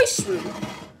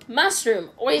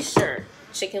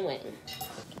chicken wing.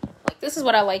 Like, this is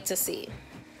what I like to see.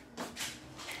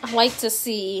 I like to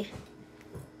see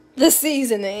the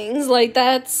seasonings. Like,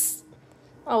 I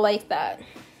like that.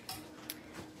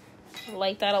 I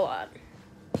like that a lot.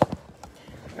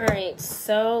 Alright,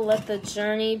 so let the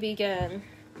journey begin.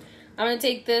 I'm gonna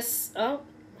take this,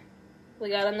 we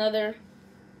got another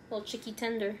little chicky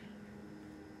tender.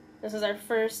 This is our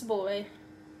first boy.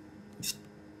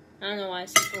 I don't know why I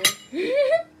said boy.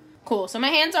 Cool, so my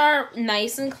hands are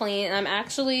nice and clean, and I'm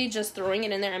actually just throwing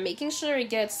it in there. I'm making sure it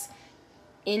gets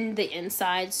in the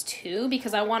insides too,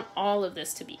 because I want all of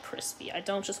this to be crispy. I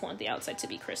don't just want the outside to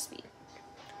be crispy.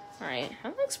 Alright,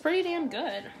 that looks pretty damn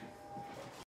good.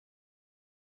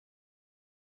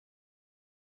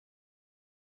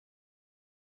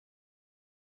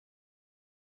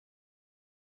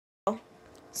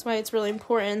 That's why it's really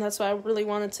important. That's why I really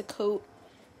wanted to coat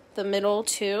the middle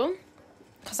too,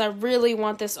 because I really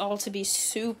want this all to be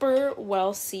super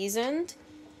well seasoned,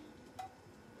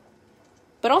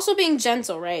 but also being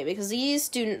gentle, right? Because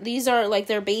these are like,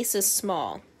 their base is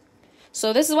small.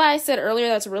 So this is why I said earlier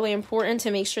that's really important to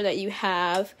make sure that you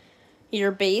have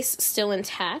your base still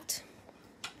intact,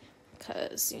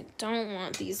 because you don't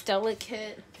want these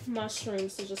delicate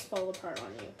mushrooms to just fall apart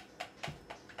on you.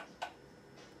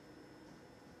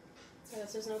 I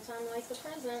guess there's no time like the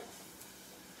present.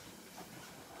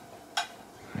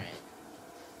 Alright.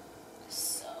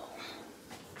 So.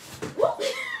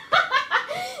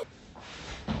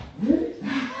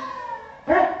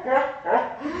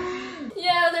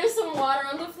 Yeah, there's some water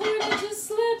on the floor that just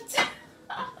slipped.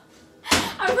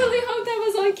 I really hope that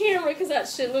was on camera, because that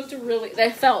shit looked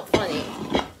that felt funny.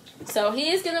 So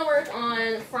he is gonna work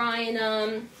on frying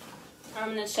them.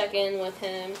 I'm gonna check in with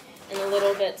him in a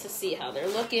little bit to see how they're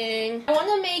looking. I want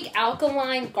to make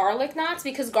alkaline garlic knots,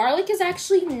 because garlic is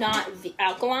actually not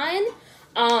alkaline.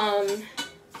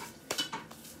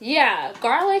 Yeah,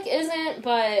 garlic isn't,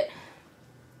 but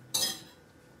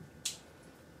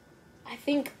I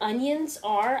think onions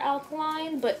are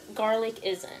alkaline, but garlic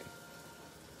isn't.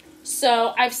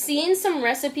 So I've seen some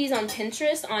recipes on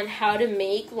Pinterest on how to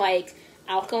make like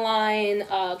alkaline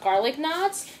garlic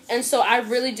knots, and so I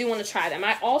really do want to try them.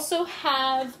 I also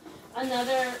have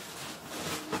another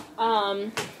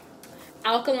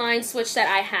alkaline switch that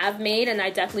I have made, and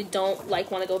I definitely don't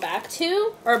want to go back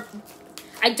to, or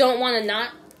I don't want to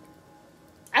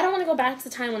go back to the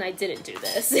time when I didn't do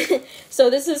this. So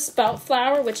this is spelt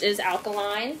flour, which is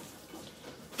alkaline.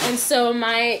 And so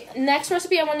my next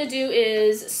recipe I want to do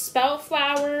is spelt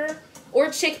flour or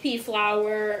chickpea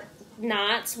flour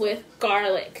knots with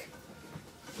garlic.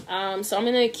 So I'm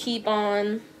going to keep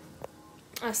on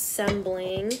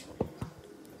assembling.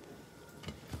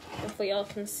 Hopefully y'all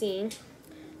can see.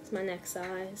 It's my neck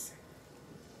size.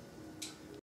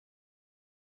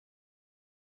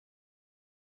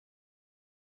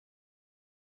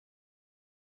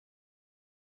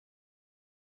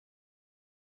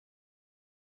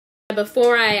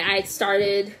 Before I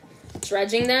started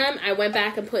dredging them, I went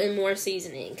back and put in more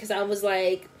seasoning because I was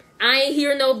like, I ain't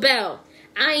hear no bell.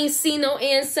 I ain't see no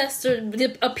ancestor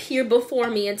appear before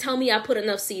me and tell me I put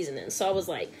enough seasoning. So I was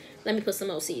like, let me put some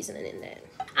more seasoning in there.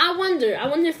 I wonder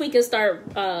if we can start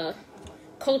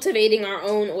cultivating our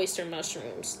own oyster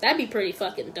mushrooms. That'd be pretty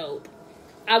fucking dope.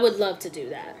 I would love to do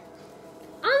that.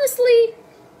 Honestly,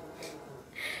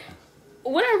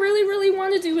 what I really, really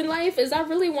want to do in life is I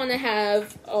really want to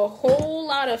have a whole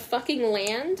lot of fucking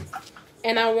land,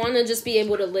 and I want to just be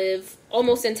able to live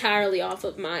almost entirely off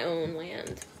of my own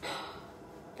land.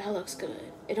 That looks good.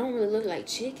 It don't really look like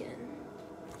chicken.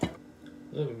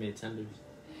 Look, we made tenders.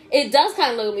 It does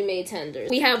kind of look like we made tenders.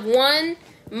 We have one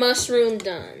mushroom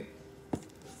done.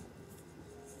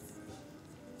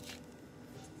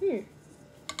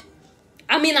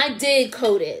 I mean, I did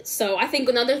coat it, so I think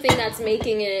another thing that's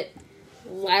making it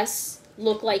less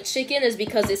look like chicken is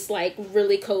because it's like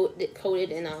really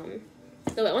coated in the one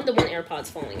AirPod's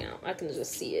falling out. I can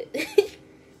just see it.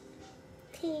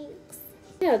 Thanks.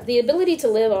 Yeah, the ability to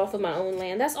live off of my own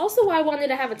land. That's also why I wanted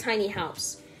to have a tiny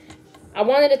house. I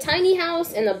wanted a tiny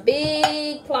house and a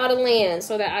big plot of land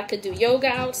so that I could do yoga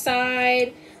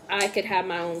outside. I could have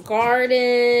my own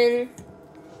garden.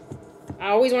 I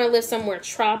always want to live somewhere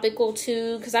tropical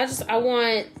too, because I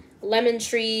want lemon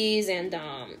trees and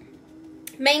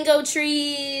mango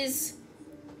trees,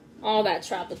 all that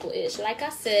tropical-ish. Like I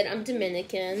said, I'm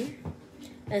Dominican,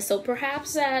 and so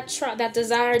perhaps that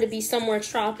desire to be somewhere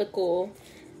tropical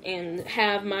and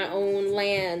have my own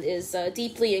land is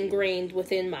deeply ingrained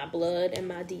within my blood and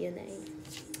my DNA.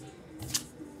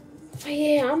 But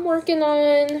yeah, I'm working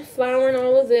on flouring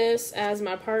all of this as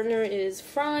my partner is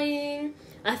frying.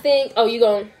 I think, I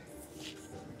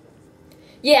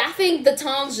think the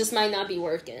tongs just might not be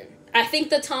working. I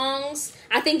think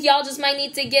y'all just might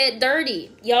need to get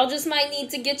dirty. Y'all just might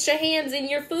need to get your hands in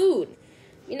your food.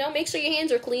 You know, make sure your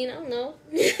hands are clean. I don't know.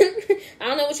 I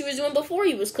don't know what you was doing before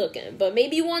you was cooking, but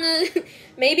maybe you wanna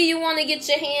get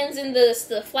your hands in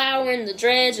the flour and the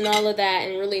dredge and all of that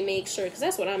and really make sure, because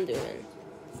that's what I'm doing.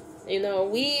 You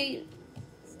know,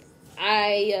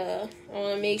 I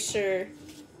want to make sure.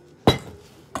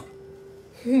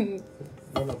 Where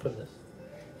am I putting this?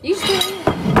 You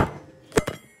still.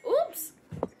 Oops.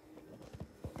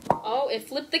 Oh, it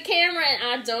flipped the camera and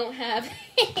I don't have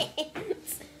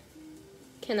hands.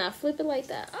 Can I flip it like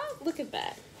that? Oh, look at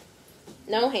that.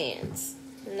 No hands.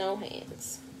 No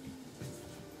hands.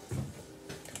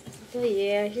 But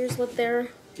yeah, here's what they're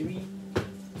doing.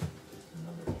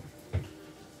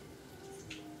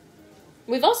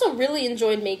 We've also really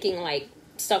enjoyed making like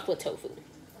stuff with tofu.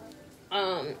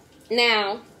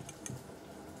 Now,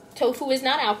 tofu is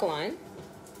not alkaline,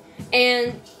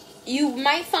 and you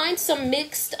might find some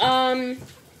mixed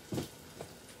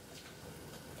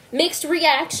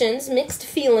reactions, mixed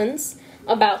feelings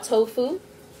about tofu.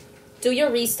 Do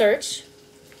your research.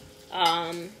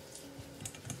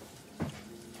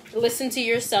 Listen to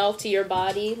yourself, to your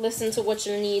body. Listen to what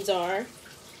your needs are.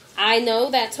 I know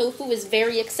that tofu is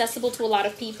very accessible to a lot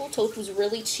of people. Tofu is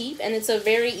really cheap, and it's a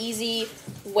very easy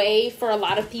way for a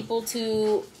lot of people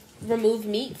to remove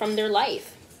meat from their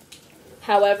life.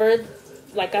 However,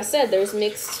 like I said, there's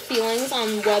mixed feelings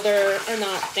on whether or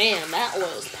not, damn, that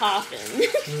was popping.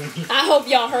 I hope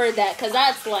y'all heard that, because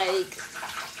that's like,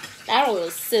 that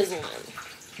was sizzling.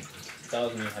 That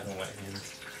was me having wet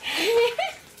hands.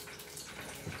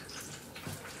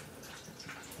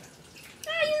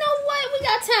 You know what? We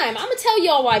got time. I'm going to tell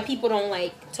y'all why people don't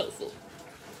like tofu.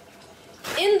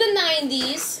 In the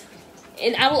 90s,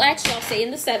 and I will actually, I'll say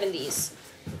in the 70s,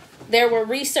 there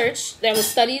was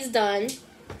studies done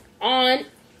on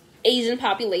Asian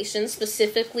populations,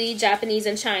 specifically Japanese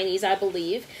and Chinese, I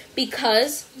believe,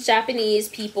 because Japanese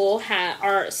people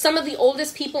are some of the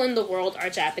oldest people in the world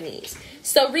are Japanese.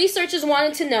 So researchers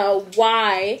wanted to know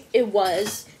why it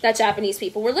was that Japanese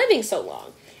people were living so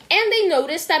long. And they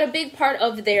noticed that a big part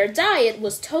of their diet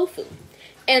was tofu.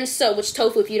 And so, which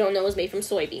tofu, if you don't know, is made from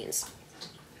soybeans.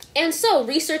 And so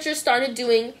researchers started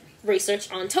doing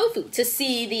research on tofu to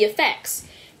see the effects.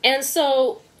 And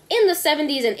so in the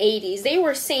 70s and 80s, they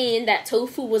were saying that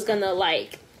tofu was going to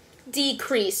like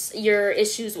decrease your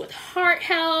issues with heart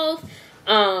health.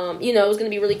 It was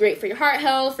going to be really great for your heart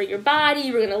health, for your body.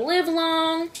 You were going to live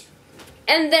long.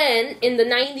 And then in the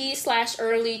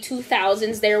 90s/early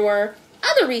 2000s, there were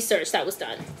other research that was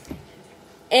done.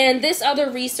 And this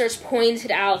other research pointed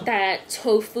out that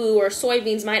tofu or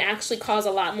soybeans might actually cause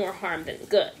a lot more harm than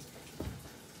good.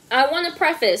 I want to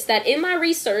preface that in my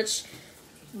research,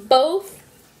 both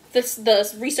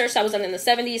the research that was done in the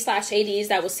 70s/80s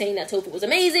that was saying that tofu was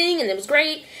amazing and it was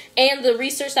great, and the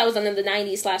research that was done in the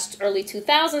 90s/early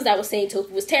 2000s that was saying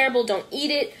tofu was terrible, don't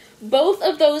eat it, both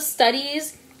of those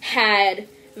studies had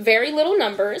very little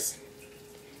numbers,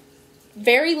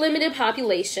 very limited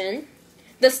population.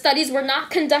 The studies were not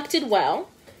conducted well.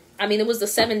 I mean, it was the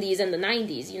 70s and the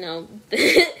 90s, you know.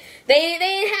 they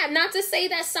didn't have, not to say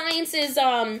that science is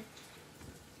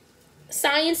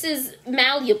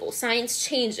malleable. Science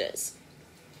changes.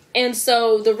 And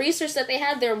so the research that they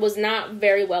had there was not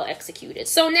very well executed.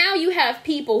 So now you have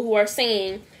people who are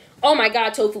saying, oh my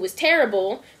God, tofu is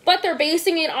terrible, but they're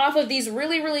basing it off of these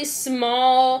really, really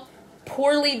small,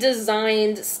 poorly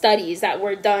designed studies that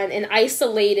were done in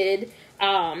isolated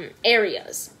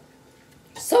areas.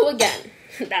 So again,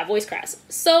 that voice cracks.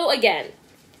 So again,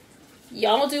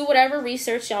 y'all do whatever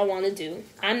research y'all want to do.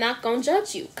 I'm not gonna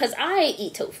judge you, because I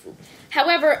eat tofu.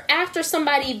 However, after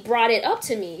somebody brought it up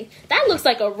to me, that looks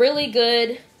like a really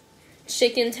good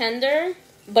chicken tender,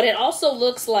 but it also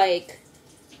looks like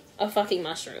a fucking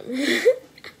mushroom.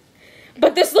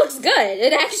 But this looks good.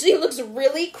 It actually looks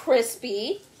really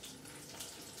crispy.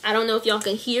 I don't know if y'all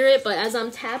can hear it, but as I'm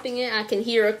tapping it, I can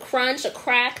hear a crunch, a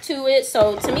crack to it.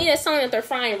 So to me, that's something that they're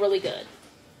frying really good.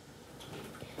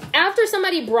 After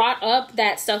somebody brought up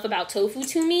that stuff about tofu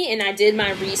to me and I did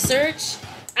my research,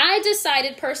 I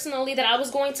decided personally that I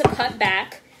was going to cut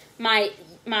back my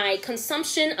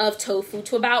consumption of tofu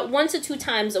to about 1 to 2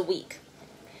 times a week.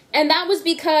 And that was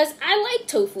because I like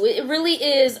tofu. It really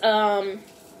is,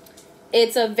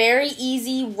 it's a very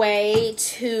easy way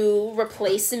to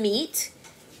replace meat.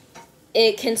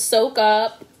 It can soak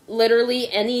up literally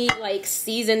any, like,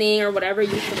 seasoning or whatever you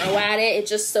throw at it. It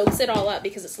just soaks it all up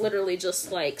because it's literally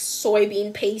just, like,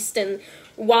 soybean paste and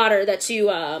water that you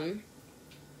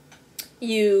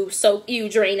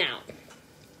drain out.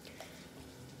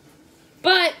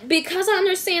 But because I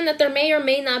understand that there may or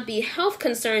may not be health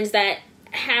concerns that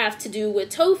have to do with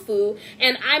tofu,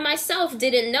 and I myself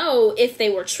didn't know if they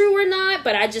were true or not,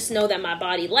 but I just know that my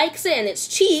body likes it and it's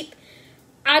cheap,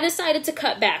 I decided to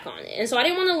cut back on it. And so I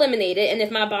didn't want to eliminate it, and if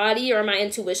my body or my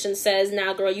intuition says,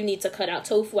 nah, girl, you need to cut out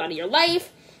tofu out of your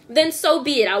life, then so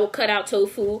be it. I will cut out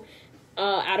tofu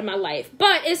out of my life.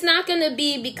 But it's not going to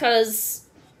be because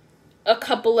a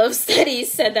couple of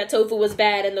studies said that tofu was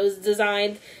bad, and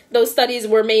those studies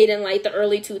were made in like the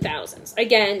early 2000s.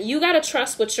 Again, you got to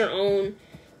trust what your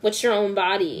own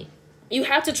body. You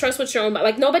have to trust what your own body,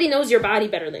 like nobody knows your body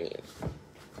better than you.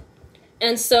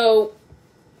 And so,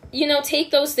 you know,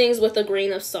 take those things with a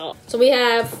grain of salt. So we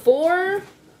have 4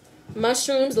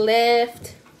 mushrooms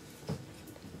left.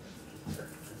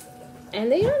 And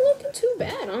they aren't looking too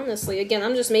bad, honestly. Again,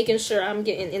 I'm just making sure I'm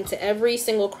getting into every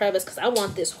single crevice because I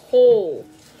want this whole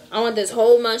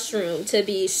mushroom to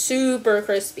be super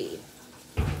crispy.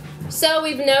 So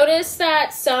we've noticed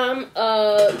that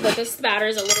this batter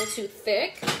is a little too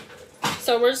thick.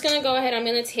 So we're just going to go ahead. I'm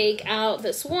going to take out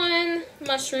this one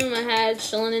mushroom I had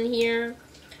chilling in here.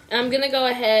 And I'm going to go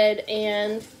ahead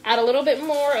and add a little bit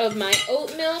more of my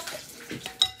oat milk.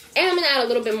 And I'm going to add a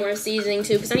little bit more seasoning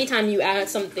too, because anytime you add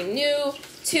something new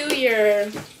to your,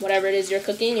 whatever it is you're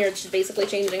cooking, you're just basically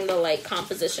changing the, like,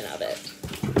 composition of it.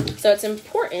 So it's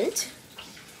important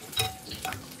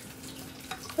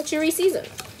that you re-season.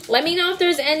 Let me know if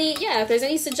there's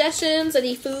any suggestions,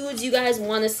 any foods you guys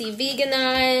want to see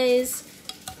veganized,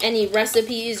 any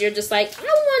recipes you're just like, I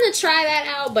want to try that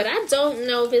out, but I don't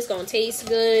know if it's going to taste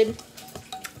good.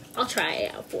 I'll try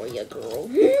it out for you, girl.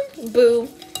 Boo.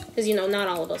 Because, you know, not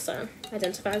all of us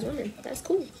identify as women. That's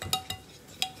cool.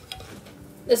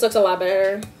 This looks a lot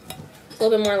better. It's a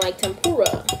little bit more like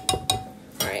tempura.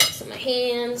 Alright, so my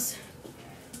hands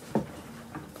are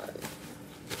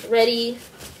ready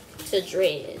to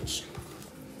dredge.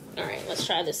 Alright, let's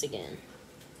try this again.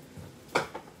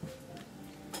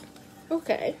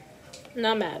 Okay.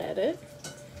 Not mad at it.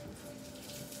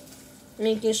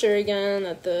 Making sure again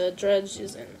that the dredge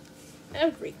is in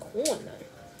every corner.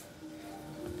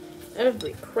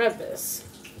 Every crevice.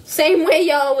 Same way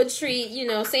y'all would treat, you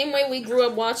know, same way we grew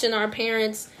up watching our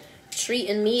parents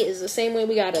treating meat is the same way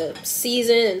we gotta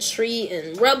season and treat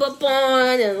and rub up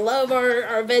on and love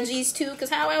our veggies too, because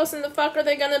how else in the fuck are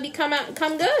they gonna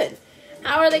come good?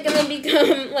 How are they gonna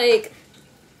become, like,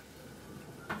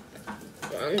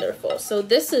 wonderful? So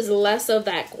this is less of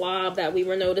that glob that we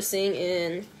were noticing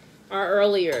in our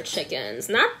earlier chickens.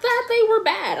 Not that they were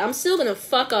bad. I'm still gonna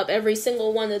fuck up every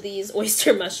single one of these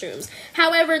oyster mushrooms.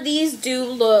 However, these do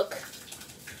look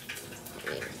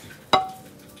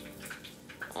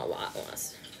A lot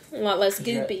less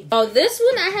goopy. Oh, this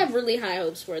one I have really high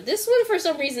hopes for. This one, for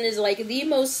some reason, is like the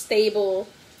most stable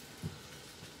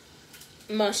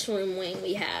mushroom wing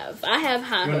we have. I have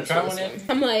high hopes for this one.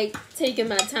 I'm like taking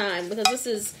my time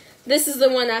because this is the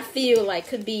one I feel like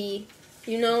could be,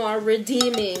 you know, our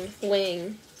redeeming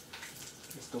wing.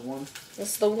 It's the one.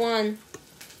 It's the one.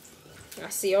 I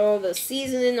see all the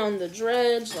seasoning on the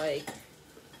dredge. Like,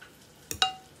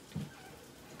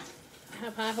 I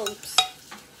have high hopes.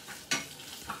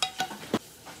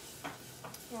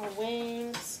 Our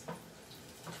wings.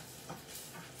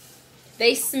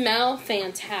 They smell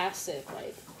fantastic.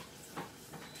 Like,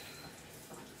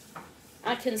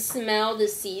 I can smell the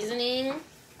seasoning.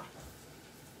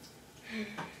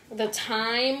 The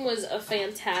thyme was a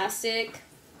fantastic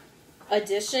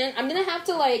addition. I'm gonna have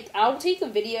to, like, I'll take a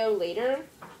video later.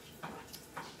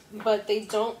 But they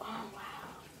don't, oh wow.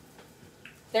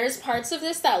 There's parts of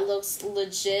this that looks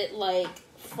legit like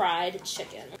fried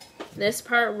chicken. This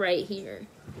part right here.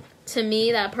 To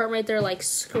me, that part right there, like,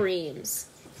 screams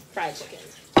fried chicken.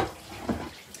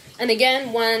 And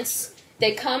again, once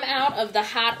they come out of the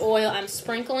hot oil, I'm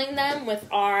sprinkling them with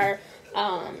our,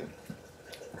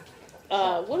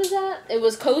 what is that? It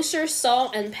was kosher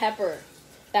salt and pepper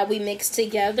that we mixed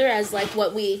together as, like,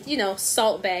 what we, you know,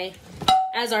 Salt Bae,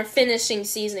 as our finishing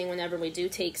seasoning whenever we do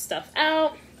take stuff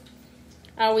out.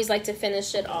 I always like to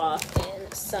finish it off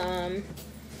in some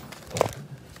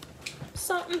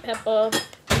salt and pepper.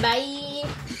 Bye.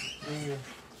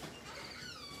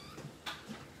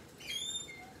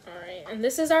 Alright, and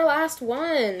this is our last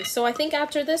one. So I think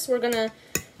after this we're gonna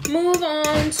move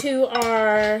on to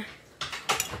our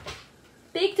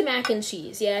baked mac and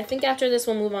cheese. Yeah, I think after this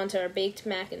we'll move on to our baked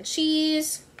mac and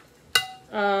cheese.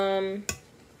 Our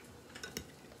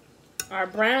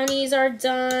brownies are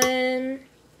done.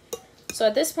 So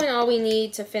at this point, all we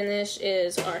need to finish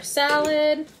is our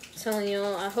salad. I'm telling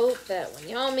y'all, I hope that when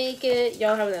y'all make it,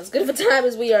 y'all having as good of a time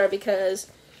as we are because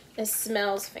it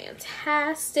smells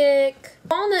fantastic.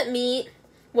 Walnut meat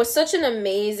was such an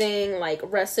amazing, like,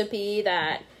 recipe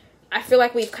that I feel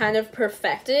like we've kind of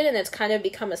perfected and it's kind of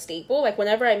become a staple. Like,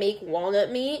 whenever I make walnut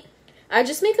meat, I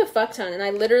just make a fuck ton and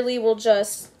I literally will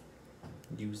just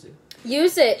use it.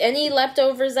 Any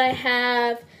leftovers I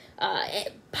have,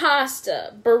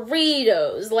 pasta,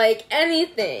 burritos, like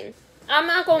anything. I'm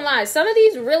not gonna lie, some of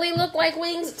these really look like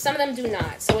wings, some of them do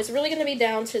not. So it's really gonna be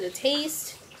down to the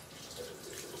taste.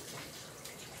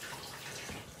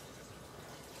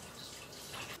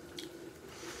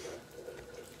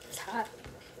 It's hot.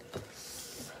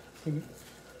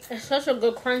 It's such a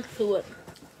good crunch to it.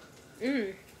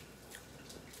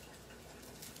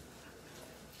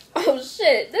 Oh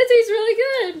shit, that tastes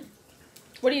really good.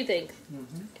 What do you think?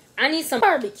 I need some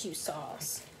barbecue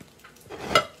sauce.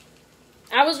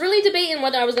 I was really debating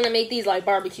whether I was going to make these like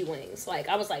barbecue wings. Like,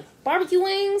 I was like, barbecue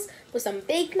wings with some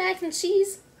baked mac and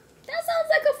cheese? That sounds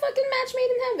like a fucking match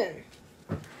made in heaven.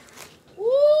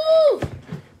 Woo!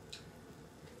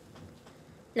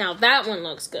 Now, that one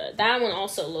looks good. That one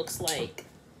also looks like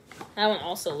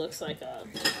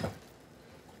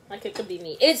like it could be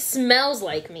meat. It smells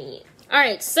like meat.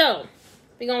 Alright, so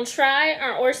we're going to try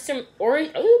our oyster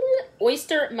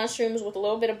mushrooms with a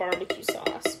little bit of barbecue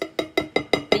sauce.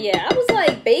 But yeah, I was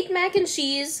like, baked mac and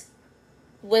cheese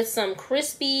with some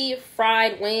crispy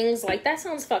fried wings. Like, that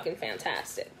sounds fucking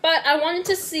fantastic. But I wanted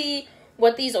to see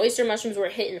what these oyster mushrooms were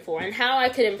hitting for and how I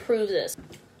could improve this.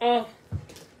 Oh.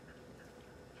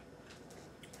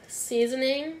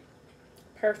 Seasoning.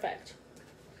 Perfect.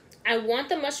 I want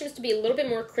the mushrooms to be a little bit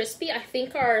more crispy. I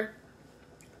think our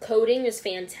coating is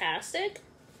fantastic.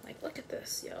 Like, look at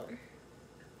this, yo.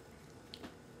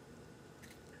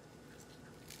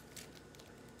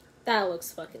 That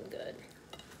looks fucking good.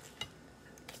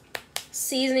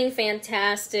 Seasoning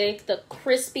fantastic. The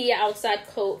crispy outside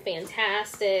coat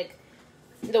fantastic.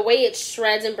 The way it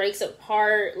shreds and breaks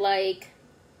apart, like,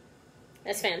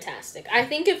 that's fantastic. I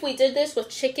think if we did this with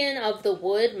chicken of the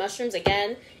wood mushrooms,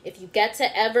 again, if you get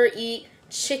to ever eat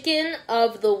chicken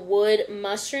of the wood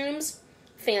mushrooms,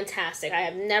 fantastic. I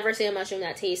have never seen a mushroom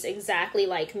that tastes exactly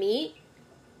like meat.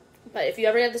 But if you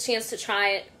ever have the chance to try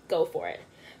it, go for it.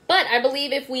 But I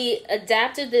believe if we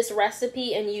adapted this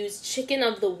recipe and used chicken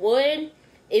of the wood,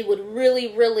 it would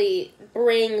really, really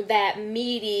bring that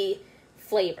meaty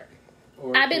flavor.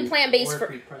 I've been plant-based for... Or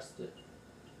if we pressed it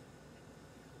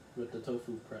with the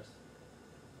tofu press.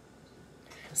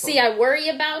 See, I worry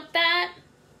about that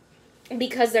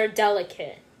because they're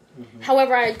delicate.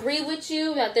 However, I agree with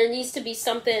you that there needs to be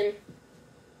something.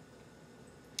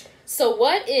 So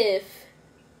what if...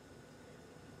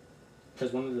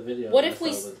 Because one of the videos What if we...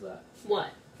 was that. What?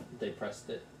 They pressed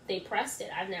it. They pressed it.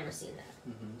 I've never seen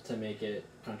that. To make it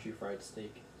country fried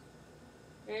steak.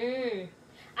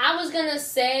 I was gonna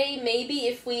say maybe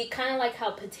if we kind of like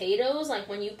how potatoes, like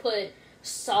when you put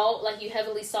salt, like you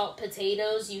heavily salt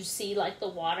potatoes, you see like the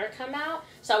water come out.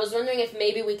 So I was wondering if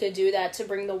maybe we could do that to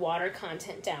bring the water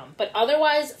content down. But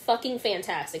otherwise, fucking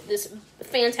fantastic.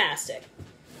 Fantastic.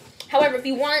 However, if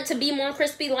you want it to be more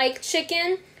crispy like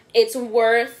chicken, it's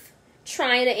worth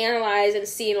trying to analyze and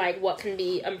see like what can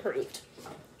be improved.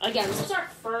 Again, this is our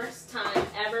first time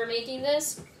ever making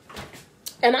this.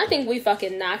 And I think we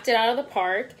fucking knocked it out of the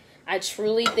park. I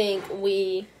truly think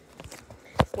we...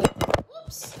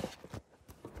 Whoops.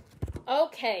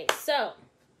 Okay, so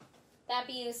that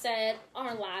being said,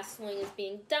 our last wing is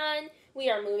being done. We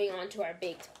are moving on to our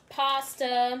baked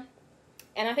pasta.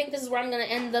 And I think this is where I'm going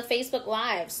to end the Facebook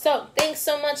Live. So thanks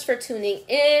so much for tuning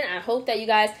in. I hope that you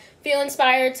guys feel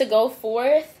inspired to go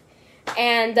forth.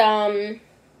 And, I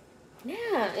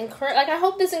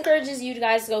hope this encourages you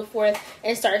guys to go forth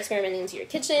and start experimenting into your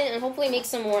kitchen and hopefully make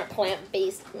some more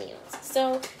plant-based meals.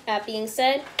 So, that being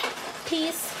said,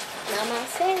 peace.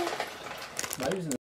 Namaste.